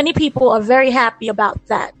 So many people are very happy about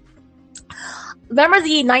that. Remember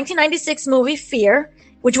the 1996 movie Fear,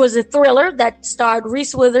 which was a thriller that starred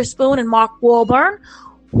Reese Witherspoon and Mark Wahlberg?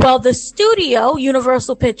 Well, the studio,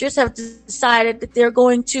 Universal Pictures, have decided that they're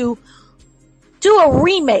going to do a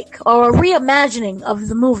remake or a reimagining of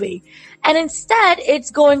the movie. And instead, it's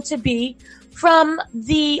going to be from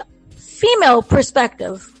the female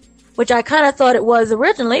perspective, which I kind of thought it was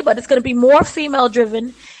originally, but it's going to be more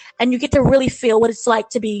female-driven, and you get to really feel what it's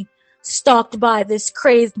like to be stalked by this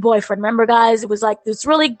crazed boyfriend. Remember, guys, it was like this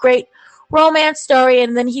really great romance story,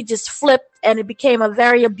 and then he just flipped, and it became a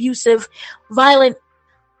very abusive, violent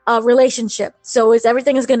relationship. So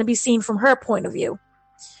everything is going to be seen from her point of view.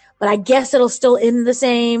 But I guess it'll still end the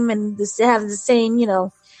same and have the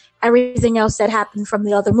same, everything else that happened from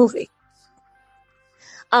the other movie.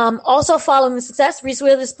 Also following the success, Reese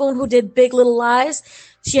Witherspoon, who did Big Little Lies,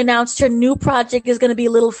 she announced her new project is going to be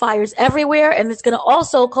Little Fires Everywhere, and it's going to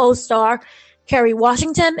also co-star Kerry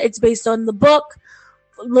Washington. It's based on the book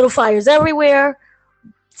Little Fires Everywhere.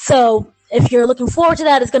 So if you're looking forward to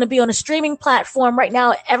that, it's going to be on a streaming platform. Right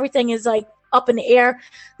now, everything is like up in the air.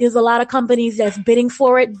 There's a lot of companies that's bidding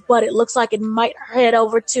for it, but it looks like it might head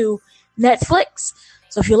over to Netflix.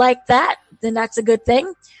 So if you like that, then that's a good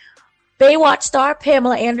thing. Baywatch star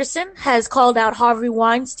Pamela Anderson has called out Harvey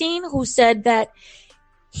Weinstein, who said that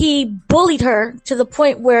he bullied her to the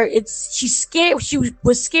point where she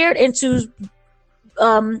was scared into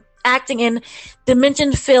acting in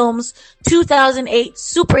Dimension Films' 2008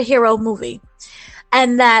 superhero movie,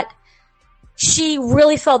 and that she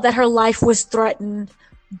really felt that her life was threatened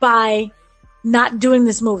by not doing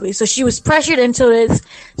this movie. So she was pressured into this.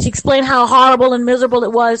 She explained how horrible and miserable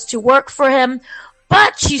it was to work for him,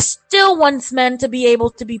 but she still wants men to be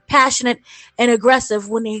able to be passionate and aggressive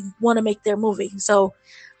when they want to make their movie. So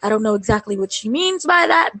I don't know exactly what she means by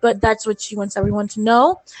that, but that's what she wants everyone to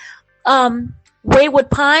know. Wayward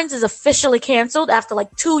Pines is officially canceled after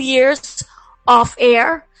like 2 years off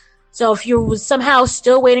air. So if you was somehow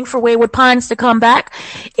still waiting for Wayward Pines to come back,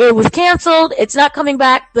 it was canceled. It's not coming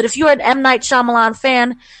back. But if you're an M. Night Shyamalan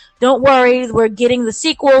fan, don't worry. We're getting the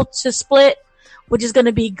sequel to Split, which is going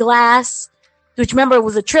to be Glass, which, remember, it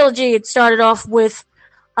was a trilogy. It started off with,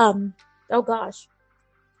 oh gosh,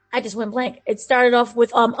 I just went blank. It started off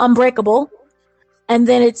with Unbreakable, and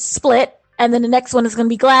then it's Split. And then the next one is going to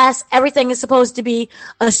be Glass. Everything is supposed to be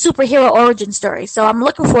a superhero origin story. So I'm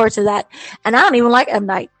looking forward to that. And I don't even like M.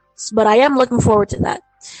 Night, but I am looking forward to that.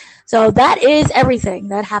 So that is everything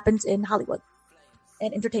that happens in Hollywood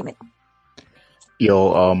and entertainment.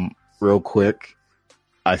 Yo, real quick,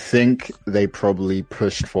 I think they probably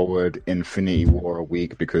pushed forward Infinity War a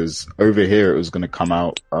week because over here it was going to come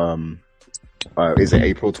out. Is it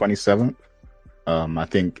April 27th? I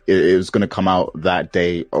think it was going to come out that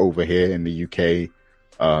day over here in the UK.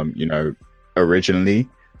 Originally.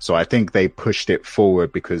 So I think they pushed it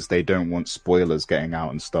forward because they don't want spoilers getting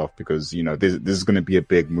out and stuff. Because this is going to be a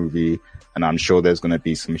big movie, and I'm sure there's going to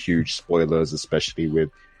be some huge spoilers, especially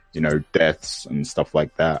with deaths and stuff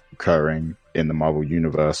like that occurring in the Marvel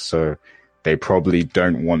universe. So they probably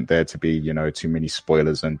don't want there to be, too many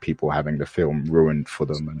spoilers and people having the film ruined for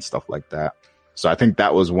them and stuff like that. So I think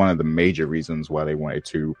that was one of the major reasons why they wanted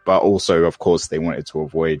to, but also, of course, they wanted to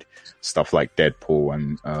avoid stuff like Deadpool.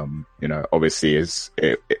 And, obviously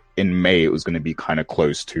in May, it was going to be kind of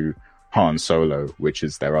close to Han Solo, which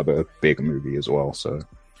is their other big movie as well. So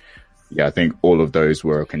yeah, I think all of those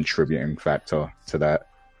were a contributing factor to that.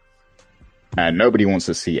 And nobody wants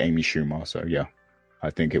to see Amy Schumer. So yeah, I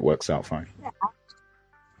think it works out fine.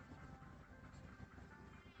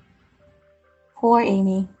 Poor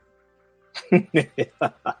Amy.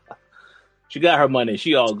 She got her money.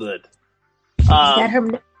 She all good. She got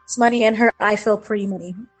her money and her I Feel Pretty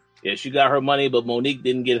money. Yeah, she got her money, but Monique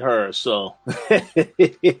didn't get hers. So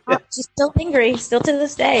she's still angry. Still to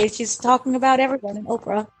this day, she's talking about everyone in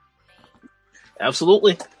Oprah.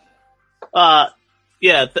 Absolutely. Thank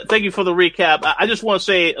you for the recap. I just want to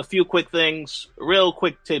say a few quick things, real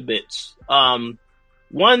quick tidbits.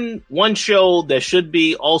 One show that should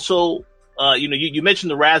be also, you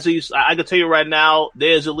mentioned the Razzies. I can tell you right now,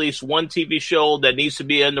 there's at least one TV show that needs to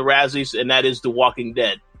be in the Razzies, and that is The Walking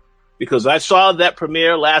Dead. Because I saw that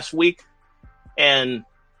premiere last week, and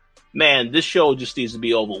man, this show just needs to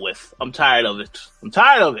be over with. I'm tired of it.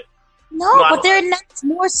 No, but there are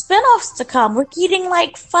more spinoffs to come. We're getting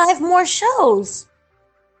like 5 more shows.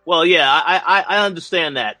 Well, yeah, I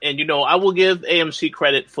understand that. And, I will give AMC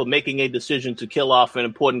credit for making a decision to kill off an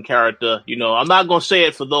important character. I'm not going to say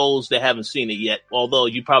it for those that haven't seen it yet, although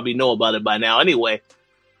you probably know about it by now anyway.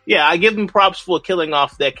 Yeah, I give them props for killing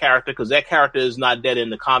off that character because that character is not dead in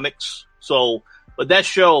the comics. So, but that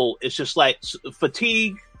show is just like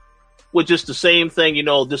fatigue with just the same thing,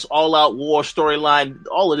 this all-out war storyline.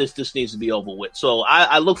 All of this just needs to be over with. So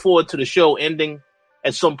I look forward to the show ending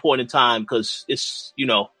at some point in time because it's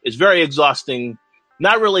very exhausting,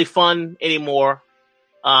 not really fun anymore.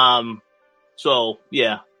 So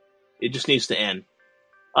yeah, it just needs to end.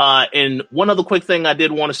 And one other quick thing I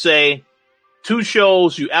did want to say, 2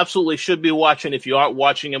 shows you absolutely should be watching if you aren't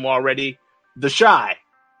watching them already. The Chi.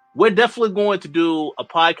 We're definitely going to do a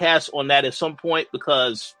podcast on that at some point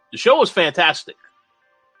because the show is fantastic.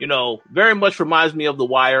 Very much reminds me of The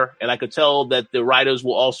Wire, and I could tell that the writers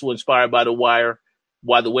were also inspired by The Wire,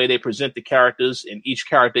 by the way they present the characters, and each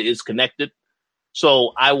character is connected.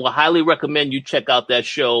 So I will highly recommend you check out that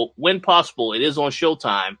show when possible. It is on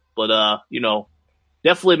Showtime, but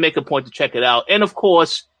definitely make a point to check it out. And of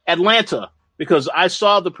course, Atlanta, because I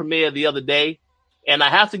saw the premiere the other day, and I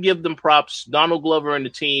have to give them props. Donald Glover and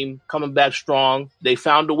the team coming back strong. They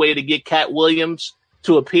found a way to get Cat Williams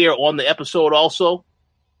to appear on the episode also.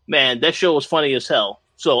 Man, that show was funny as hell.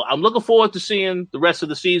 So I'm looking forward to seeing the rest of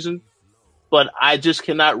the season, but I just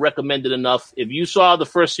cannot recommend it enough. If you saw the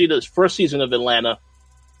first season of Atlanta,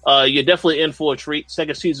 you're definitely in for a treat.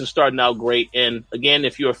 Second season starting out great. And again,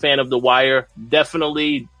 if you're a fan of The Wire,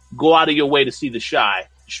 definitely go out of your way to see The Chi.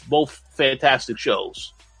 Both fantastic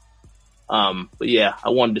shows. But yeah, I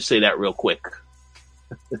wanted to say that real quick.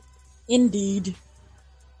 Indeed.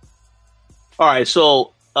 All right,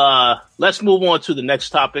 so let's move on to the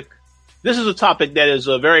next topic. This is a topic that is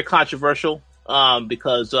very controversial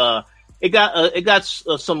because it got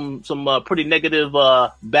some pretty negative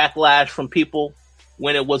backlash from people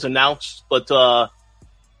when it was announced. But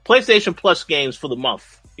PlayStation Plus games for the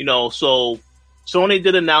month, so Sony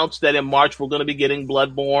did announce that in March we're going to be getting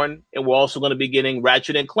Bloodborne, and we're also going to be getting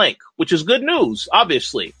Ratchet and Clank, which is good news,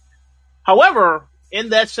 obviously. However, in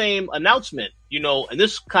that same announcement, and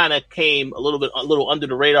this kind of came a little under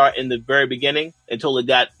the radar in the very beginning until it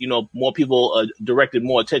got, more people directed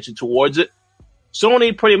more attention towards it.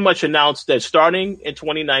 Sony pretty much announced that starting in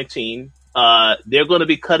 2019, they're going to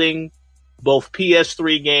be cutting both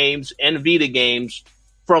PS3 games and Vita games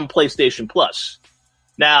from PlayStation Plus.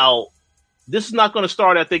 Now, this is not going to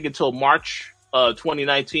start, I think, until March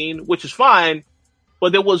 2019, which is fine,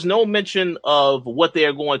 but there was no mention of what they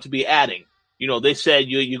are going to be adding. They said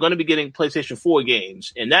you're going to be getting PlayStation 4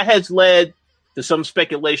 games, and that has led to some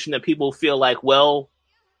speculation that people feel like, well,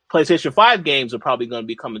 PlayStation 5 games are probably going to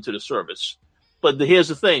be coming to the service. But here's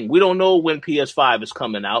the thing. We don't know when PS5 is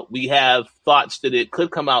coming out. We have thoughts that it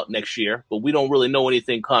could come out next year, but we don't really know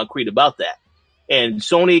anything concrete about that. And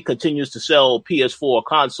Sony continues to sell PS4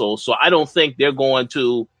 consoles, so I don't think they're going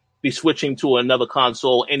to be switching to another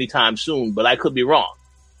console anytime soon, but I could be wrong.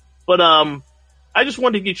 But I just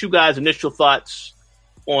wanted to get you guys' initial thoughts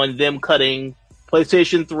on them cutting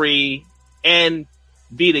PlayStation 3 and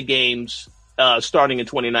Vita games starting in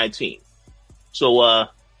 2019. So,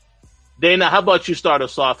 Dana, how about you start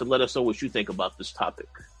us off and let us know what you think about this topic?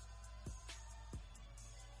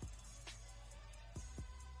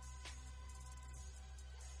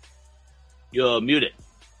 You're muted.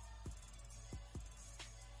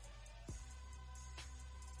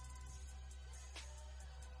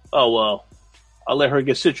 Oh, well, I'll let her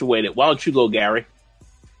get situated. Why don't you go, Gary?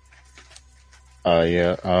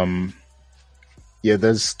 Yeah,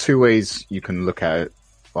 there's two ways you can look at it.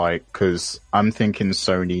 Like, because I'm thinking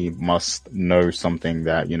Sony must know something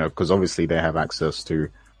that, you know, because obviously they have access to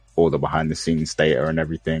all the behind the scenes data and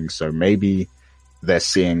everything. So maybe they're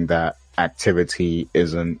seeing that activity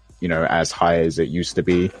isn't, you know, as high as it used to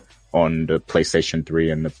be on the PlayStation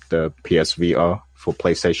 3 and the PS Vita for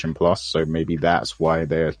PlayStation Plus. So maybe that's why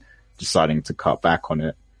they're deciding to cut back on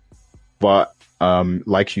it. But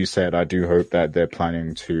like you said, I do hope that they're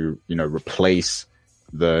planning to, you know, replace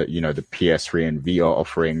the PS3 and Vita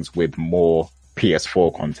offerings with more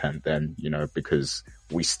PS4 content then, you know, because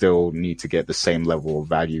we still need to get the same level of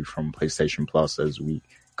value from PlayStation Plus as we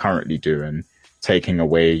currently do. And taking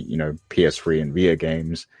away, you know, PS3 and Vita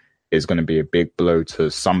games is going to be a big blow to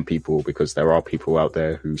some people, because there are people out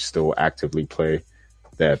there who still actively play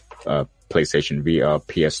their PlayStation Vita,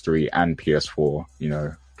 PS3 and PS4, you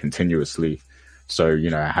know, continuously. So, you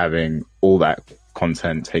know, having all that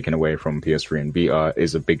content taken away from PS3 and Vita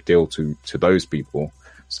is a big deal to those people.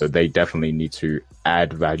 So they definitely need to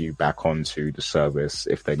add value back onto the service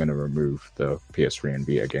if they're going to remove the PS3 and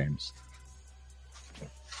Vita games.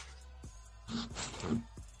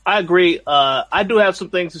 I agree. I do have some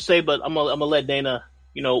things to say, but I'm gonna let Dana,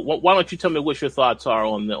 you know, why don't you tell me what your thoughts are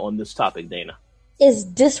on this topic, Dana? Is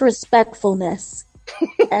disrespectfulness.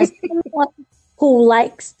 As someone who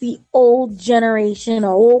likes the old generation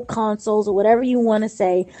or old consoles or whatever you want to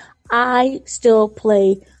say, I still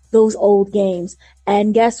play those old games.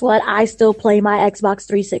 And guess what? I still play my Xbox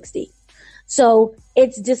 360. So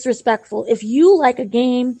it's disrespectful. If you like a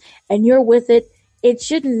game and you're with it, it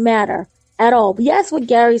shouldn't matter at all. But yes, what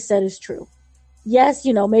Gary said is true. Yes,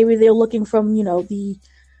 you know, maybe they're looking from, you know,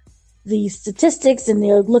 the statistics, and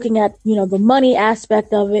they're looking at, you know, the money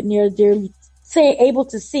aspect of it, and they're able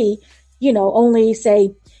to see, you know, only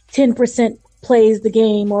say 10% plays the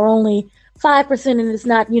game, or only 5%, and it's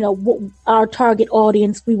not, you know, what our target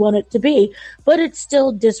audience we want it to be. But it's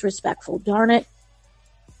still disrespectful. Darn it.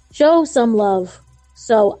 Show some love.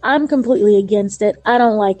 So I'm completely against it. I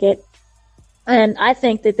don't like it. And I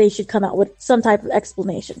think that they should come out with some type of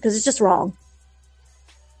explanation, because it's just wrong.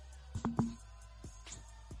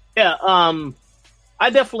 Yeah, I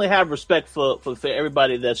definitely have respect for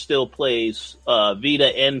everybody that still plays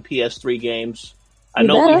Vita and PS3 games. I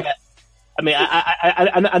know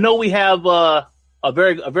I know we have a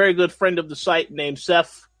very good friend of the site named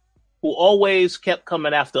Seth, who always kept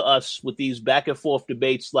coming after us with these back and forth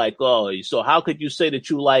debates like, oh, so how could you say that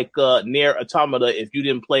you like Nier Automata if you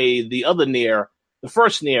didn't play the other Nier, the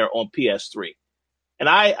first Nier on PS3? And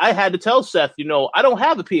I had to tell Seth, you know, I don't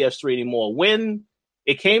have a PS3 anymore. When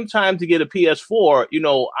it came time to get a PS4, you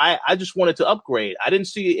know, I just wanted to upgrade. I didn't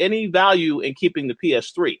see any value in keeping the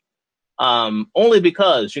PS3, only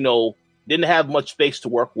because, you know, didn't have much space to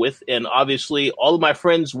work with. And obviously all of my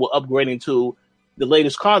friends were upgrading to the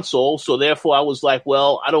latest console. So therefore I was like,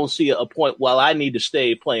 well, I don't see a point while I need to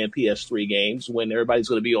stay playing PS3 games when everybody's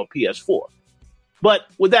going to be on PS4. But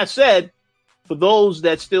with that said, for those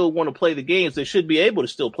that still want to play the games, they should be able to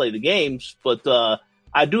still play the games. But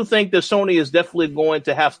I do think that Sony is definitely going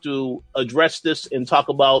to have to address this and talk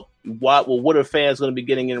about what are fans going to be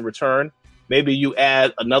getting in return. Maybe you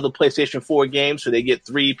add another PlayStation 4 game, so they get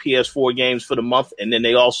 3 PS4 games for the month, and then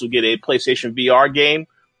they also get a PlayStation VR game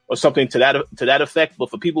or something to that effect. But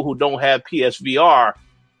for people who don't have PSVR,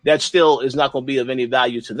 that still is not going to be of any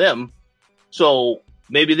value to them. So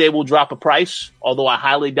maybe they will drop a price, although I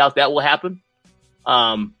highly doubt that will happen.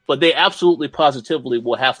 But they absolutely positively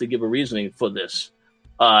will have to give a reasoning for this.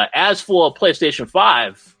 As for PlayStation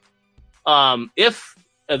 5, if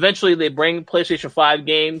eventually they bring PlayStation 5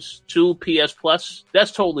 games to PS Plus,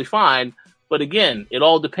 that's totally fine. But again, it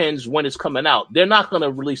all depends when it's coming out. They're not going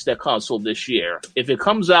to release that console this year. If it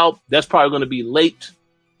comes out, that's probably going to be late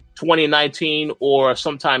 2019 or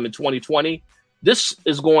sometime in 2020. This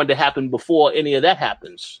is going to happen before any of that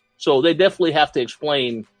happens. So they definitely have to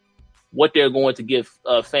explain what they're going to give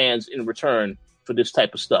fans in return for this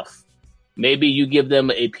type of stuff. maybe you give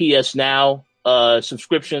them a PS Now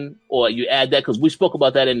subscription, or you add that, because we spoke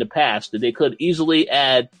about that in the past, that they could easily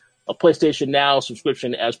add a PlayStation Now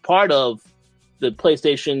subscription as part of the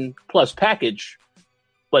PlayStation Plus package,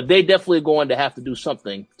 but they definitely going to have to do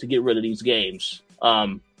something to get rid of these games.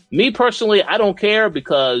 Me personally, I don't care,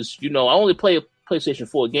 because, I only play PlayStation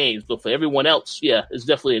 4 games, but for everyone else, yeah, it's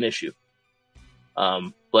definitely an issue.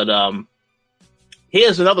 But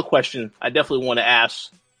here's another question I definitely want to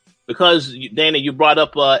ask, because Dana, you brought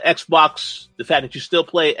up Xbox, the fact that you still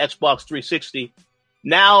play Xbox 360.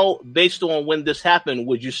 Now, based on when this happened,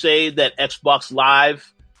 would you say that Xbox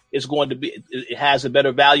Live is going to be, it has a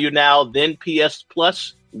better value now than PS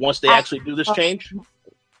Plus once they actually do this change?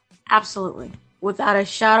 Absolutely. Without a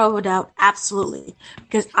shadow of a doubt, absolutely.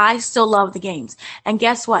 Because I still love the games. And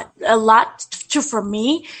guess what? A lot for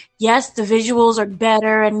me, yes, the visuals are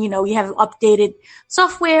better, and, you have updated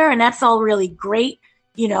software, and that's all really great,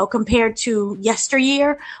 compared to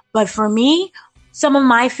yesteryear. But for me, some of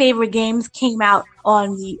my favorite games came out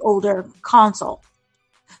on the older console.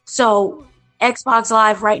 So Xbox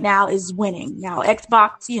Live right now is winning. Now,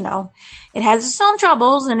 Xbox, it has its own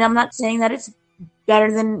troubles, and I'm not saying that it's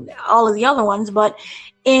better than all of the other ones, but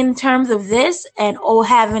in terms of this and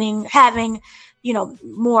having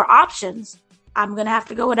more options, I'm gonna have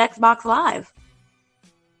to go with Xbox Live.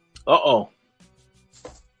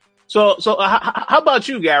 So how about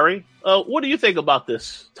you, Gary? What do you think about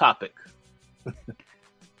this topic?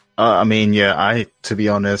 To be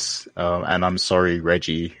honest, and I'm sorry,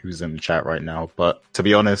 Reggie, who's in the chat right now, but to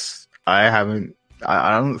be honest, I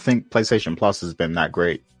don't think PlayStation Plus has been that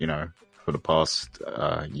great, for the past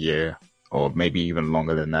year, or maybe even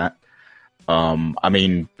longer than that.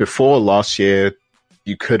 Before last year,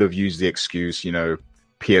 you could have used the excuse,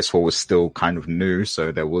 PS4 was still kind of new,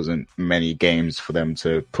 so there wasn't many games for them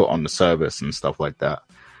to put on the service and stuff like that.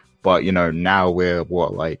 But, now we're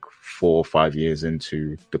 4 or 5 years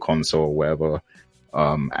into the console or whatever.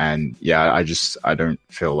 I don't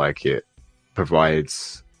feel like it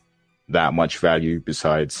provides that much value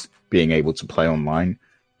besides being able to play online.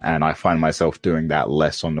 And I find myself doing that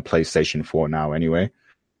less on the PlayStation 4 now anyway.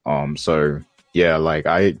 I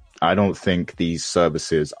don't think these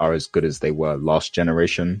services are as good as they were last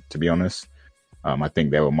generation, to be honest. I think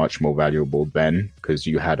they were much more valuable then, because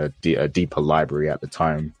you had a deeper library at the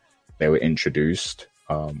time they were introduced.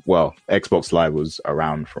 Xbox Live was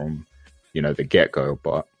around from, the get-go,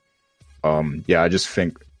 but I just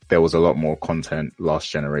think there was a lot more content last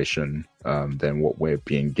generation than what we're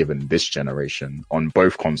being given this generation on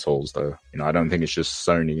both consoles, though. I don't think it's just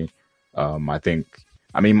Sony.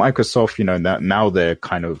 Microsoft, that now they're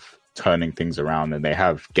kind of turning things around, and they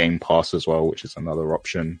have Game Pass as well, which is another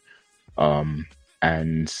option.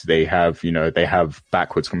 And they have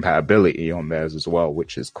backwards compatibility on theirs as well,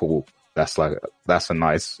 which is cool. That's a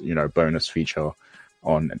nice, bonus feature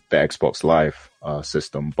on the Xbox Live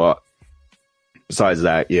system. But besides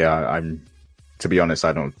that, to be honest,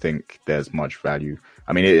 I don't think there's much value.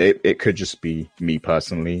 It could just be me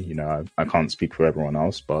personally, I can't speak for everyone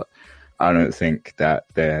else, but I don't think that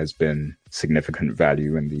there has been significant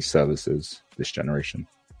value in these services this generation.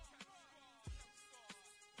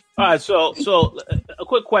 All right, so a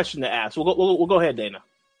quick question to ask. We'll go ahead, Dana.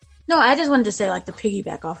 No, I just wanted to say, to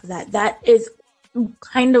piggyback off of that. That is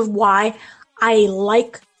kind of why I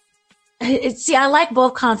like it. See, I like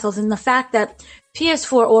both consoles, and the fact that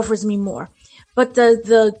PS4 offers me more, but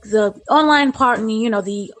the online part and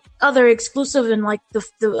the other exclusive and the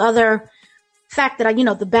other fact that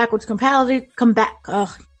the backwards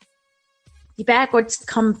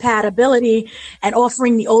compatibility and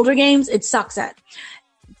offering the older games, it sucks at.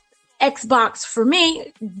 Xbox, for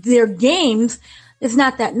me, their games, it's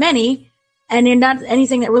not that many, and they're not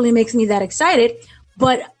anything that really makes me that excited,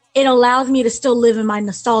 but it allows me to still live in my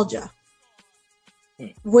nostalgia,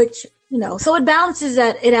 which, so it balances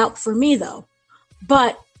it out for me, though.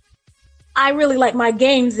 But I really like my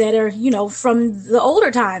games that are, from the older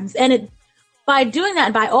times, and by doing that,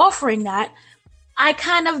 and by offering that, I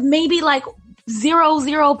kind of maybe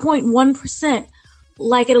 0.1%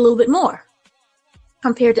 like it a little bit more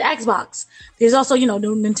compared to Xbox. There's also,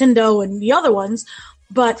 Nintendo and the other ones.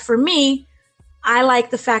 But for me, I like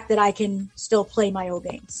the fact that I can still play my old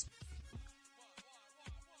games.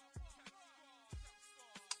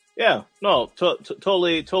 Yeah, no,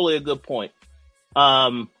 totally a good point.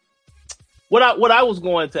 What I was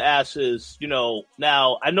going to ask is,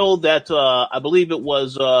 now I know that I believe it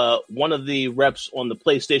was one of the reps on the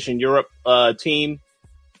PlayStation Europe team.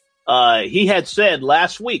 He had said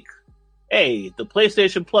last week, hey, the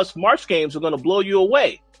PlayStation Plus March games are going to blow you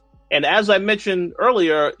away. And as I mentioned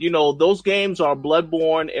earlier, those games are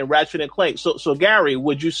Bloodborne and Ratchet and Clank. So Gary,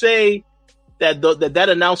 would you say that that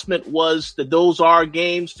announcement was that those are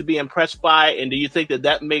games to be impressed by? And do you think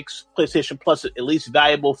that makes PlayStation Plus at least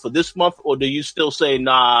valuable for this month? Or do you still say,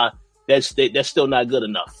 nah, that's still not good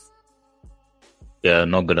enough? Yeah,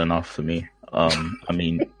 not good enough for me. I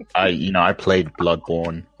mean, I played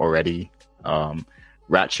Bloodborne already.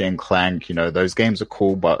 Ratchet and Clank, those games are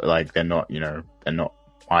cool, but like they're not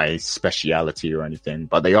my speciality or anything,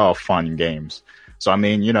 but they are fun games. So I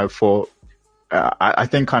mean, I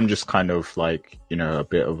think I'm just kind of like, a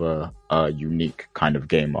bit of a unique kind of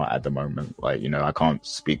gamer at the moment. Like, I can't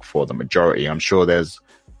speak for the majority. I'm sure there's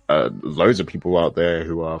loads of people out there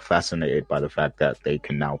who are fascinated by the fact that they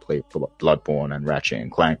can now play Bloodborne and Ratchet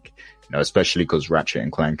and Clank, especially because Ratchet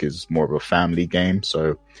and Clank is more of a family game.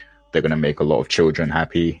 So they're going to make a lot of children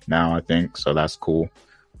happy now, I think. So that's cool.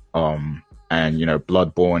 And,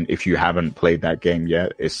 Bloodborne, if you haven't played that game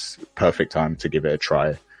yet, it's perfect time to give it a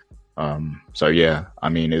try. So yeah, I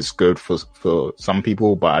mean, it's good for some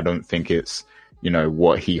people, but I don't think it's,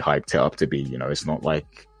 what he hyped it up to be. It's not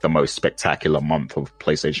like the most spectacular month of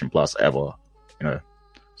PlayStation Plus ever,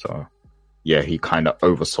 So yeah, he kind of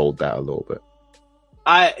oversold that a little bit.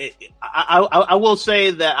 I will say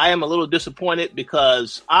that I am a little disappointed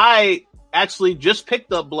because I actually just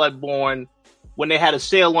picked up Bloodborne when they had a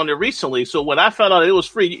sale on it recently. So when I found out it was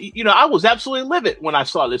free, I was absolutely livid when I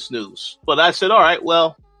saw this news. But I said, all right,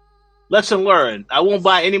 well, lesson learned. I won't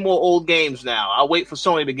buy any more old games now. I'll wait for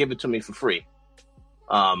Sony to give it to me for free.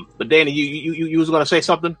 But Dana, you was going to say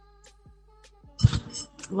something?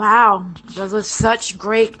 Wow, those are such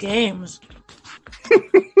great games.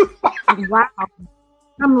 Wow.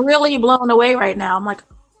 I'm really blown away right now. I'm like,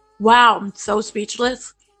 wow, I'm so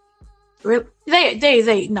speechless.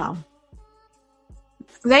 They no.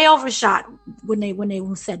 They overshot when they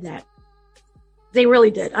said that. They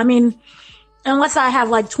really did. I mean, unless I have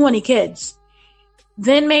like 20 kids,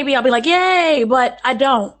 then maybe I'll be like, yay, but I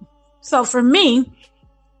don't. So for me,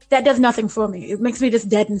 that does nothing for me. It makes me just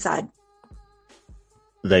dead inside.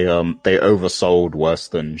 They oversold worse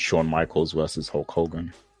than Shawn Michaels versus Hulk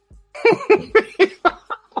Hogan.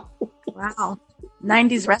 Wow.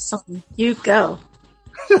 90s wrestling. You go.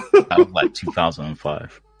 That was like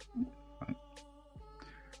 2005.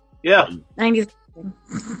 Yeah. 90s.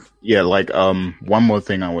 Yeah, like one more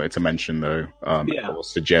thing I wanted to mention though, I will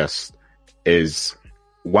suggest is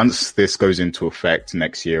once this goes into effect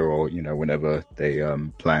next year or whenever they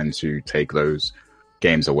plan to take those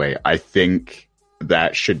games away, I think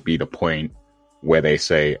that should be the point where they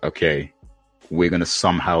say, okay, we're going to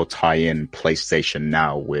somehow tie in PlayStation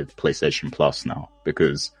Now with PlayStation Plus now,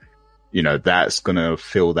 because that's going to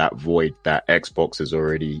fill that void that Xbox is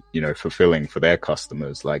already fulfilling for their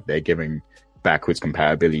customers. Like they're giving backwards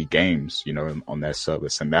compatibility games on their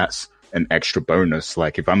service, and that's an extra bonus.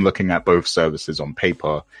 Like if I'm looking at both services on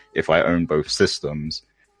paper, if I own both systems,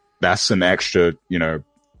 that's an extra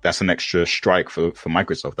strike for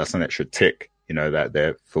Microsoft. That's an extra tick that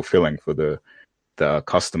they're fulfilling for the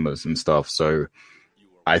customers and stuff. So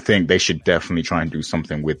I think they should definitely try and do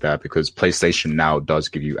something with that, because PlayStation Now does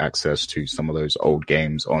give you access to some of those old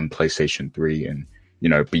games on PlayStation 3 and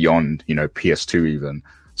beyond PS2 even.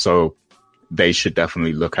 So they should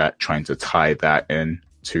definitely look at trying to tie that in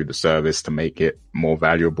to the service to make it more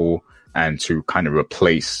valuable and to kind of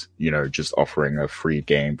replace, just offering a free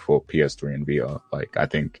game for PS3 and Vita. Like, I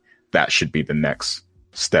think that should be the next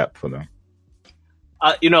step for them.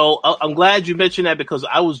 I'm glad you mentioned that, because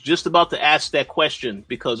I was just about to ask that question,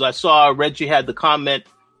 because I saw Reggie had the comment.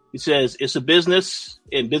 He says, it's a business,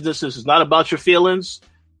 and businesses is not about your feelings.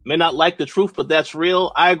 May not like the truth, but that's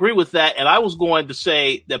real. I agree with that. And I was going to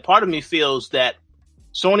say that part of me feels that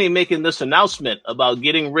Sony making this announcement about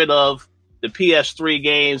getting rid of the PS3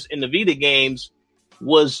 games and the Vita games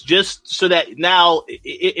was just so that now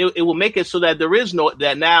it will make it so that there is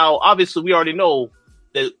that now, obviously we already know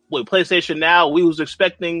that with PlayStation Now, we was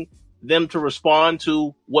expecting them to respond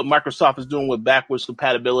to what Microsoft is doing with backwards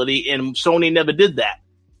compatibility, and Sony never did that.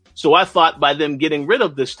 So I thought by them getting rid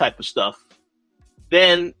of this type of stuff,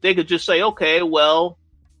 then they could just say, okay, well,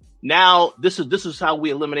 now this is how we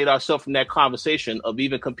eliminate ourselves from that conversation of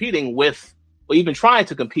even competing with, or even trying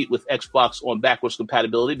to compete with Xbox on backwards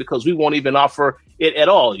compatibility, because we won't even offer it at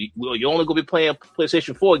all. You're only going to be playing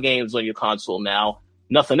PlayStation 4 games on your console now,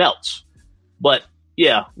 nothing else. But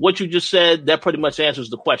yeah, what you just said, that pretty much answers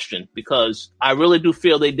the question, because I really do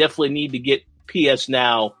feel they definitely need to get PS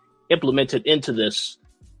Now implemented into this.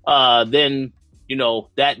 Then,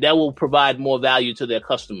 that will provide more value to their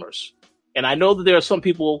customers. And I know that there are some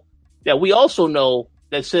people that we also know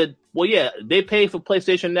that said, well, yeah, they pay for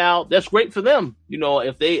PlayStation Now. That's great for them.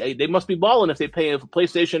 If they must be balling if they pay for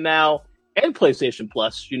PlayStation Now and PlayStation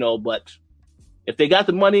Plus, but if they got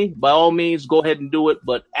the money, by all means, go ahead and do it.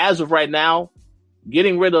 But as of right now,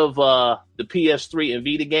 getting rid of the PS3 and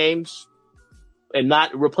Vita games and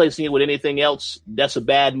not replacing it with anything else, that's a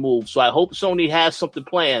bad move. So I hope Sony has something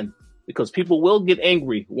planned, because people will get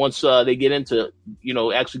angry once they get into,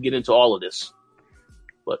 actually get into all of this.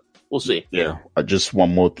 But we'll see. Yeah. Just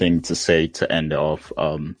one more thing to say to end it off.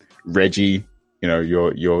 Reggie,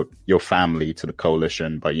 your family to the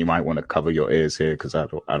coalition, but you might want to cover your ears here, because I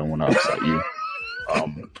don't want to upset you.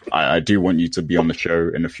 I do want you to be on the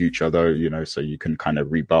show in the future, though, so you can kind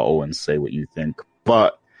of rebuttal and say what you think.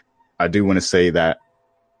 But I do want to say that,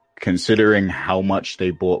 considering how much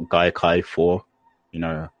they bought Gaikai for,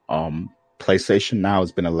 PlayStation Now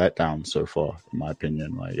has been a letdown so far, in my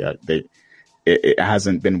opinion. Like, yeah, it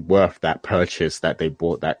hasn't been worth that purchase that they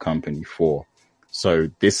bought that company for. So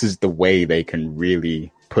this is the way they can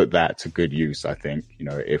really put that to good use, I think,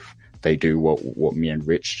 if they do what me and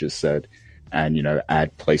Rich just said, and,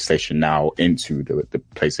 add PlayStation Now into the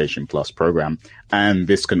PlayStation Plus program. And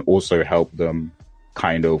this can also help them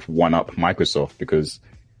kind of one-up Microsoft, because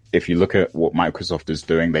if you look at what Microsoft is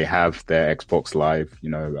doing, they have their Xbox Live,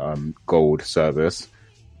 Gold service,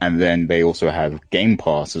 and then they also have Game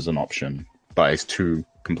Pass as an option, but it's two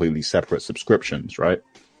completely separate subscriptions, right?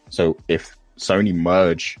 So if Sony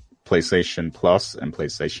merge PlayStation Plus and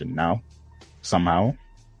PlayStation Now somehow,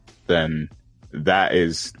 then that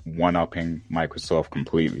is one-upping Microsoft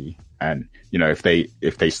completely. And, if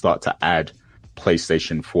they start to add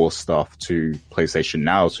PlayStation 4 stuff to PlayStation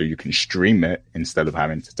Now so you can stream it instead of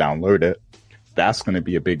having to download it, that's going to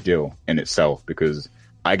be a big deal in itself, because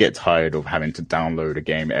I get tired of having to download a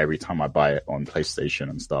game every time I buy it on PlayStation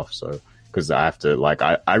and stuff. So, because I have to,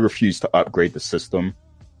 I refuse to upgrade the system,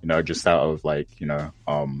 just out of what's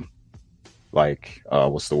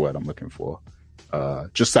the word I'm looking for?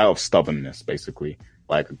 Just out of stubbornness, basically.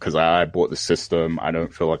 Because I bought the system, I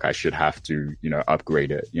don't feel like I should have to,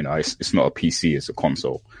 upgrade it. It's not a PC, it's a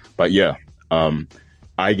console. But yeah,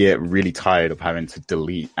 I get really tired of having to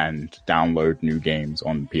delete and download new games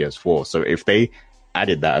on PS4. So if they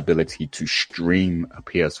added that ability to stream a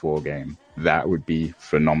PS4 game, that would be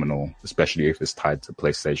phenomenal, especially if it's tied to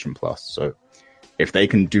PlayStation Plus. So if they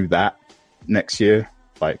can do that next year,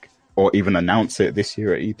 or even announce it this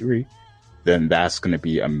year at E3, then that's going to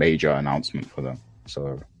be a major announcement for them.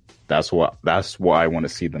 So that's what I want to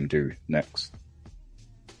see them do next.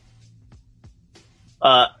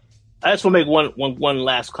 I just want to make one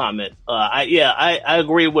last comment. I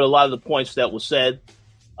agree with a lot of the points that were said.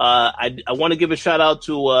 I want to give a shout out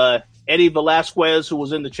to Eddie Velasquez, who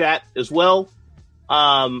was in the chat as well.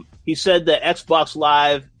 He said that Xbox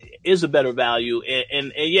Live is a better value,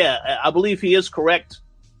 and yeah, I believe he is correct.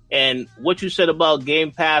 And what you said about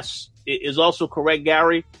Game Pass is also correct,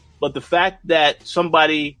 Gary. But the fact that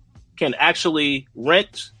somebody can actually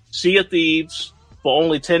rent Sea of Thieves for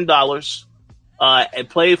only $10 and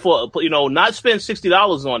play for, not spend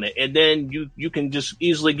 $60 on it, and then you can just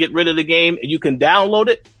easily get rid of the game and you can download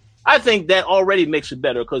it, I think that already makes it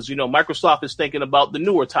better, because, Microsoft is thinking about the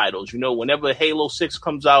newer titles. Whenever Halo 6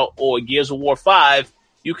 comes out or Gears of War 5,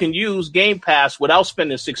 you can use Game Pass without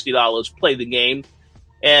spending $60, play the game.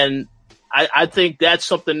 And I think that's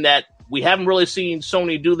something that we haven't really seen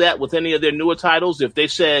Sony do that with any of their newer titles. If they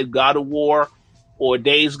said God of War or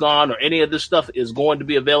Days Gone or any of this stuff is going to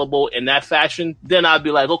be available in that fashion, then I'd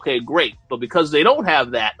be like, okay, great. But because they don't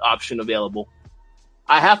have that option available,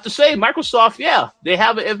 I have to say Microsoft, yeah, they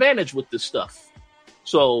have an advantage with this stuff.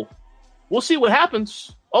 So we'll see what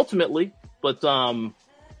happens ultimately. But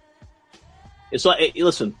it's like,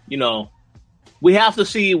 listen, we have to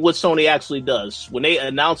see what Sony actually does when they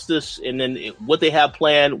announce this, and then what they have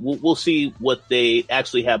planned. We'll see what they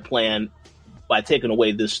actually have planned by taking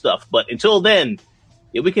away this stuff. But until then,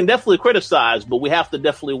 yeah, we can definitely criticize, but we have to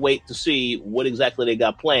definitely wait to see what exactly they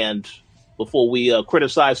got planned before we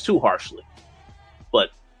criticize too harshly. But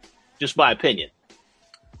just my opinion.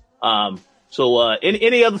 So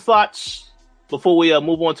any other thoughts before we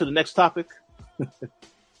move on to the next topic?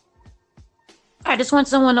 I just want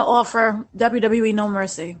someone to offer WWE No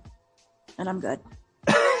Mercy, and I'm good.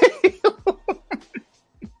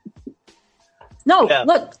 No, yeah.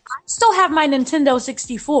 Look, I still have my Nintendo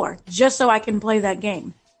 64 just so I can play that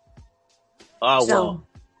game. Oh, well,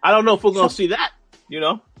 I don't know if we're going to see that,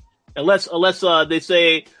 unless they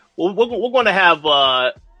say, well, we're going to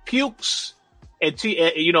have pukes and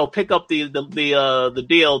pick up the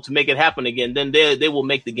deal to make it happen again. Then they will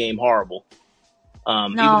make the game horrible.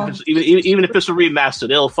 No. Even if it's a remaster,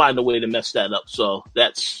 they'll find a way to mess that up. So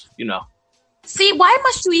that's, See, why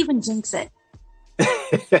must you even jinx it? You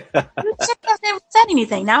never said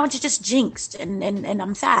anything. Now it's just jinxed, and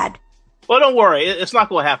I'm sad. Well, don't worry. It's not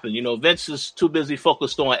going to happen. Vince is too busy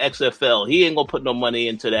focused on XFL. He ain't going to put no money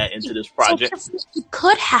into this project. It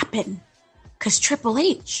could happen. Because Triple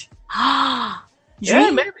H.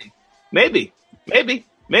 Yeah, maybe.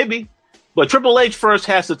 But Triple H first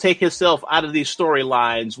has to take himself out of these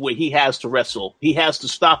storylines where he has to wrestle. He has to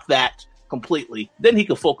stop that completely. Then he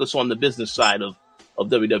can focus on the business side of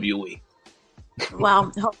WWE.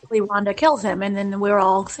 Well, hopefully Ronda kills him, and then we're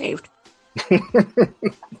all saved.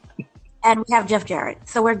 And we have Jeff Jarrett,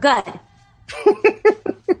 so we're good.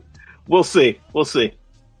 We'll see.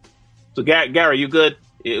 So, Gary, you good?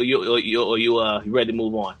 You ready to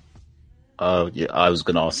move on? Yeah, I was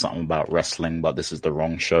going to ask something about wrestling, but this is the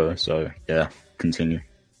wrong show. So, yeah, continue.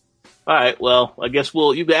 All right. Well, I guess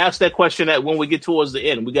you can ask that question when we get towards the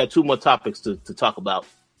end. We got 2 more topics to talk about.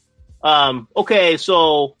 Okay,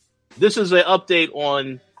 so this is an update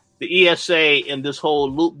on the ESA and this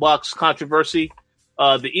whole loot box controversy.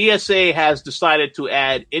 The ESA has decided to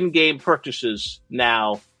add in-game purchases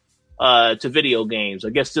now to video games. I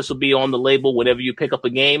guess this will be on the label whenever you pick up a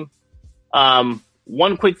game.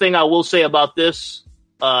 One quick thing I will say about this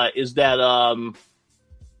is that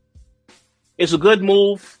it's a good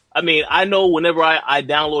move. I mean, I know whenever I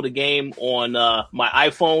download a game on my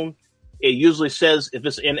iPhone, it usually says if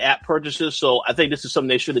it's in-app purchases. So I think this is something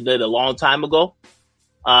they should have done a long time ago.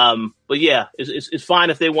 But yeah, it's fine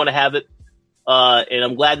if they want to have it. And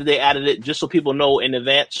I'm glad that they added it just so people know in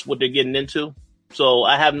advance what they're getting into. So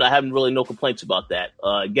I have really no complaints about that.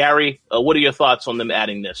 Gary, what are your thoughts on them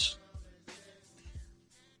adding this?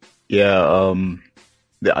 Yeah,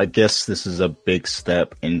 I guess this is a big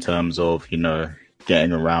step in terms of,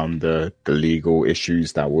 getting around the legal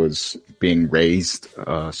issues that was being raised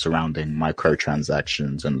surrounding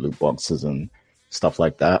microtransactions and loot boxes and stuff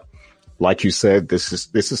like that. Like you said, this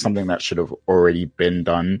is something that should have already been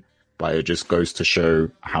done, but it just goes to show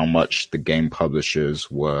how much the game publishers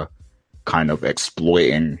were kind of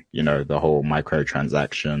exploiting, the whole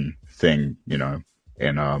microtransaction thing,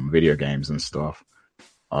 in video games and stuff.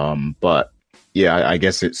 But yeah, I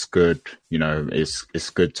guess it's good, it's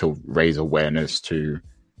good to raise awareness to,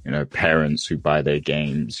 parents who buy their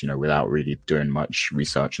games, without really doing much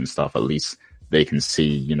research and stuff. At least they can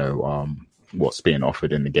see, what's being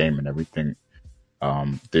offered in the game and everything.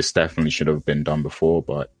 This definitely should have been done before,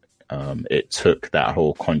 but it took that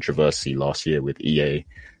whole controversy last year with EA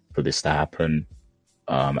for this to happen.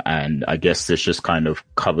 And I guess this just kind of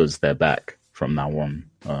covers their back from now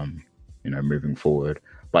on, moving forward.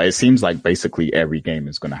 But it seems like basically every game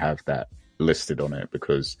is going to have that listed on it,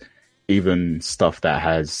 because even stuff that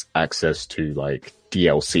has access to like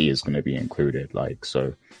DLC is going to be included. Like,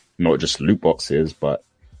 so not just loot boxes, but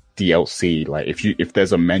DLC. Like if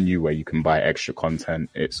there's a menu where you can buy extra content,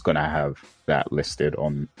 it's going to have that listed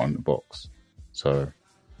on the box. So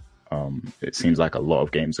it seems like a lot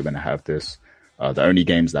of games are going to have this. The only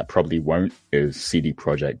games that probably won't is CD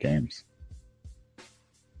Projekt games.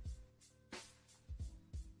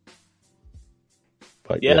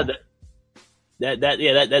 But yeah,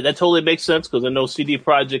 that totally makes sense, because I know CD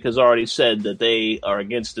Projekt has already said that they are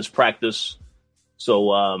against this practice.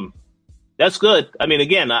 So that's good. I mean,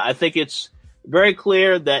 again, I think it's very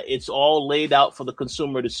clear that it's all laid out for the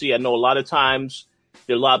consumer to see. I know a lot of times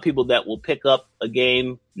there are a lot of people that will pick up a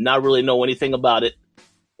game, not really know anything about it,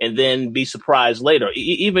 and then be surprised later.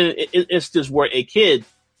 Even it's just where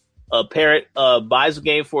a parent buys a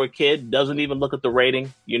game for a kid, doesn't even look at the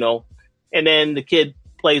rating, and then the kid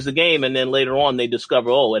plays the game, and then later on they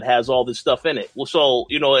discover, it has all this stuff in it. Well, so,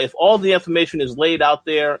 if all the information is laid out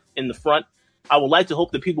there in the front, I would like to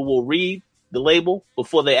hope that people will read the label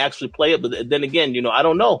before they actually play it. But then again, I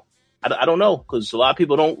don't know. I don't know, because a lot of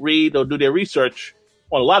people don't read or do their research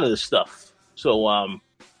on a lot of this stuff. So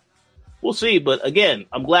we'll see. But again,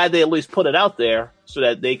 I'm glad they at least put it out there so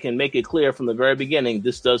that they can make it clear from the very beginning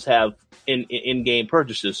this does have in-game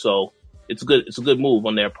purchases. So it's a good move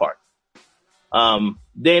on their part.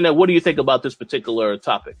 Dana, what do you think about this particular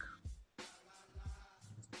topic?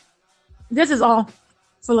 This is all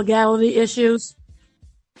for legality issues.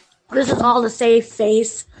 This is all to save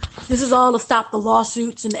face. This is all to stop the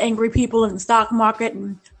lawsuits and the angry people in the stock market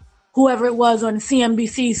and whoever it was on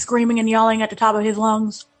CNBC screaming and yelling at the top of his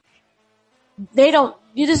lungs. This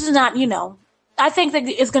is not, I think that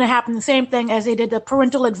it's going to happen the same thing as they did the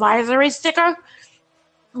parental advisory sticker,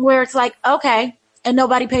 where it's like, okay, and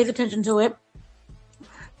nobody pays attention to it.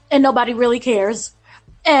 And nobody really cares.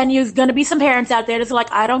 And there's going to be some parents out there that's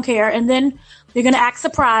like, I don't care. And then They're going to act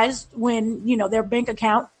surprised when, their bank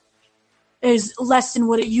account is less than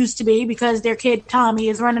what it used to be because their kid Tommy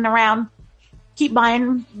is running around, keep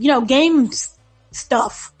buying, game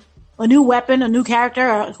stuff, a new weapon, a new character,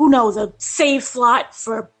 or who knows, a save slot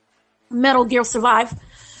for Metal Gear Survive.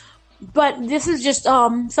 But this is just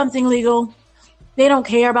something legal. They don't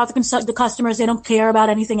care about the customers. They don't care about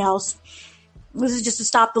anything else. This is just to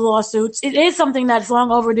stop the lawsuits. It is something that's long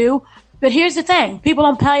overdue. But here's the thing. People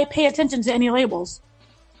don't pay attention to any labels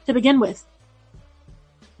to begin with.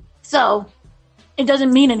 So it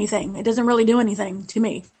doesn't mean anything. It doesn't really do anything to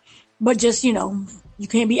me. But just, you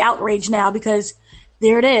can't be outraged now because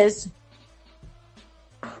there it is.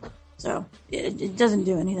 So it doesn't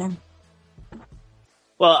do anything.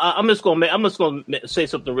 Well, I'm just going to say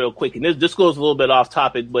something real quick, and this goes a little bit off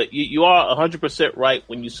topic, but you are 100% right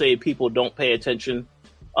when you say people don't pay attention.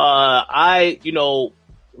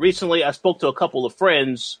 Recently I spoke to a couple of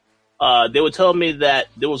friends. They were telling me that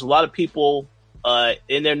there was a lot of people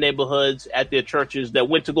in their neighborhoods, at their churches, that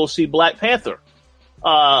went to go see Black Panther.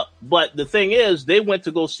 But the thing is, they went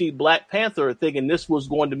to go see Black Panther thinking this was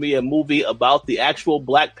going to be a movie about the actual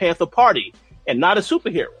Black Panther Party and not a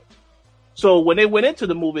superhero. So when they went into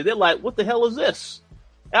the movie, they're like, what the hell is this?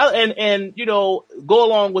 And go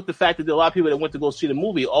along with the fact that there are a lot of people that went to go see the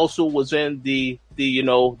movie also was in the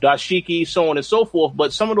dashiki, so on and so forth.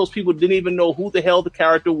 But some of those people didn't even know who the hell the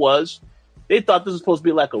character was. They thought this was supposed to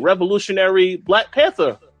be like a revolutionary Black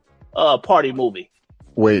Panther party movie.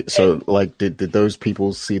 Wait, so did those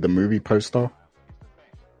people see the movie poster?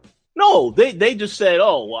 No, they just said,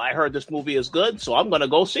 oh, well, I heard this movie is good, so I'm going to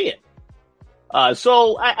go see it.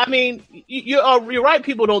 So I mean, you're right.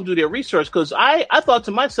 People don't do their research because I thought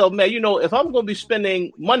to myself, man, if I'm going to be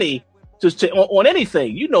spending money on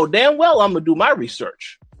anything, damn well I'm going to do my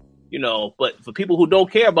research, but for people who don't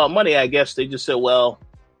care about money, I guess they just say, well,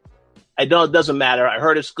 it doesn't matter. I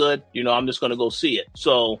heard it's good. I'm just going to go see it.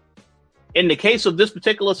 So in the case of this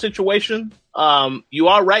particular situation, you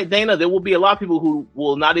are right, Dana. There will be a lot of people who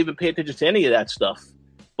will not even pay attention to any of that stuff.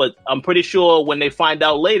 But I'm pretty sure when they find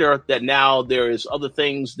out later that now there is other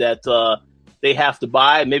things that they have to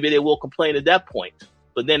buy, maybe they will complain at that point.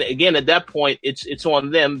 But then again, at that point, it's on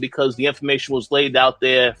them because the information was laid out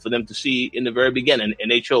there for them to see in the very beginning, and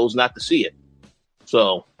they chose not to see it.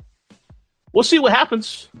 So we'll see what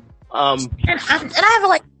happens. And I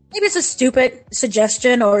have maybe it's a stupid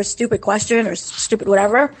suggestion or a stupid question or stupid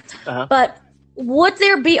whatever. Uh-huh. But would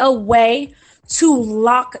there be a way to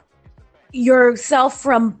lock yourself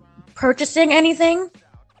from purchasing anything,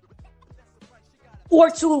 or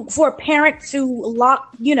for a parent to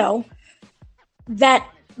lock,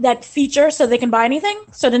 that feature so they can buy anything?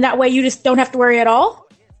 So then that way you just don't have to worry at all?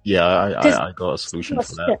 Yeah, I got a solution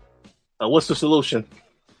for that. What's the solution?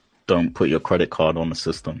 Don't put your credit card on the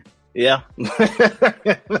system. Yeah. Yeah,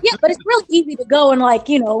 but it's really easy to go and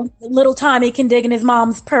little Tommy can dig in his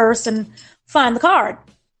mom's purse and find the card.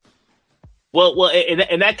 Well,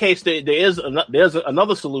 in that case, there's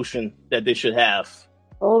another solution that they should have.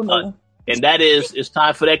 Oh no! And that is, it's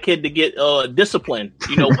time for that kid to get disciplined.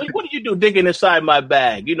 What do you do digging inside my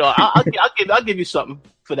bag? I'll give you something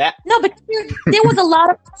for that. No, but there was a lot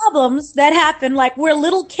of problems that happened. Like we're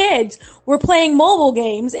little kids, we're playing mobile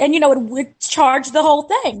games, and it would charge the whole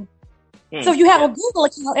thing. So if you have a Google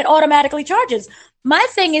account, it automatically charges. My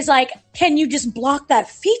thing is can you just block that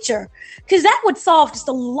feature? Because that would solve just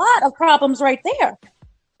a lot of problems right there.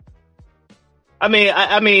 I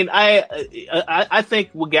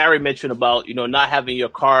think what Gary mentioned about, not having your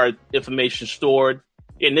card information stored,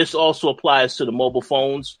 and this also applies to the mobile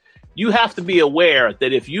phones. You have to be aware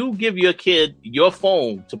that if you give your kid your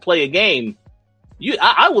phone to play a game,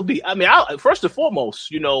 first and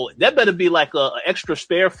foremost, that better be like a extra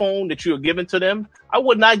spare phone that you're giving to them. I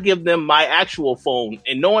would not give them my actual phone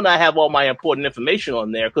and knowing I have all my important information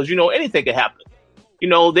on there because, anything can happen.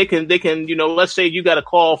 They can, let's say you got a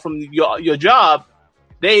call from your job.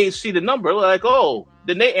 They see the number like, oh,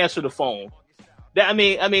 then they answer the phone.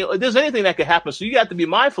 If there's anything that could happen. So you have to be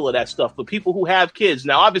mindful of that stuff. But people who have kids,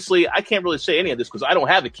 now, obviously, I can't really say any of this because I don't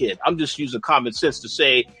have a kid. I'm just using common sense to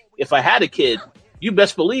say if I had a kid, you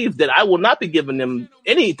best believe that I will not be giving them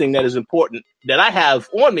anything that is important that I have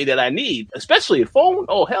on me that I need, especially a phone.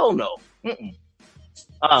 Oh, hell no.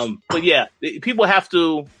 But yeah, people have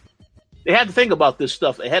to think about this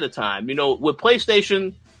stuff ahead of time. With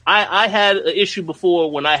PlayStation, I had an issue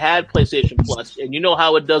before when I had PlayStation Plus, and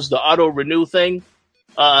how it does the auto renew thing.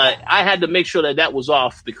 I had to make sure that was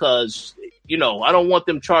off because, I don't want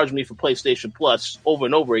them charging me for PlayStation Plus over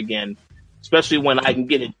and over again. Especially when I can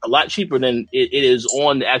get it a lot cheaper than it is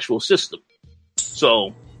on the actual system.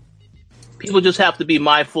 So, people just have to be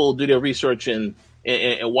mindful, do their research, and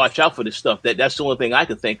watch out for this stuff. That's the only thing I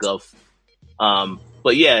could think of.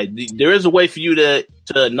 But yeah, there is a way for you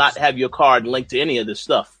to not have your card linked to any of this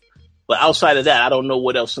stuff. But outside of that, I don't know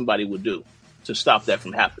what else somebody would do to stop that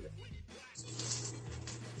from happening.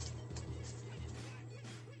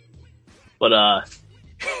 But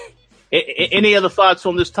any other thoughts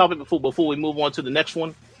on this topic before we move on to the next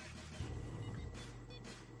one?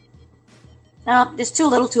 No, it's too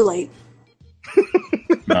little, too late.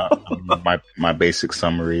 No, my basic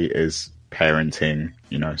summary is parenting,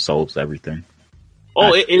 solves everything.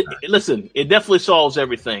 Oh, listen, it definitely solves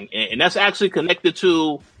everything. And that's actually connected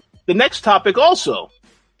to the next topic also.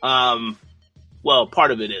 Well,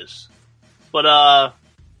 part of it is. But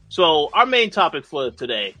so our main topic for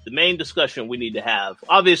today, the main discussion we need to have,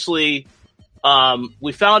 obviously,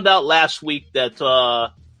 we found out last week that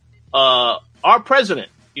our president,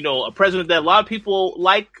 a president that a lot of people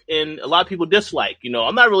like and a lot of people dislike.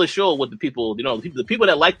 I'm not really sure what the people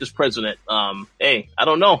that like this president, hey, I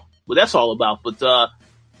don't know what that's all about. But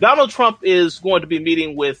Donald Trump is going to be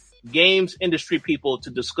meeting with games industry people to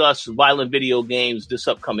discuss violent video games this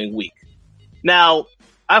upcoming week. Now,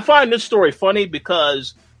 I find this story funny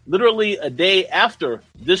because literally a day after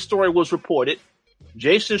this story was reported,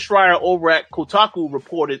 Jason Schreier over at Kotaku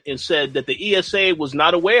reported and said that the ESA was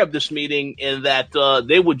not aware of this meeting and that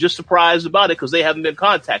they were just surprised about it because they haven't been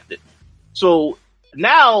contacted. So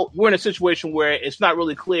now we're in a situation where it's not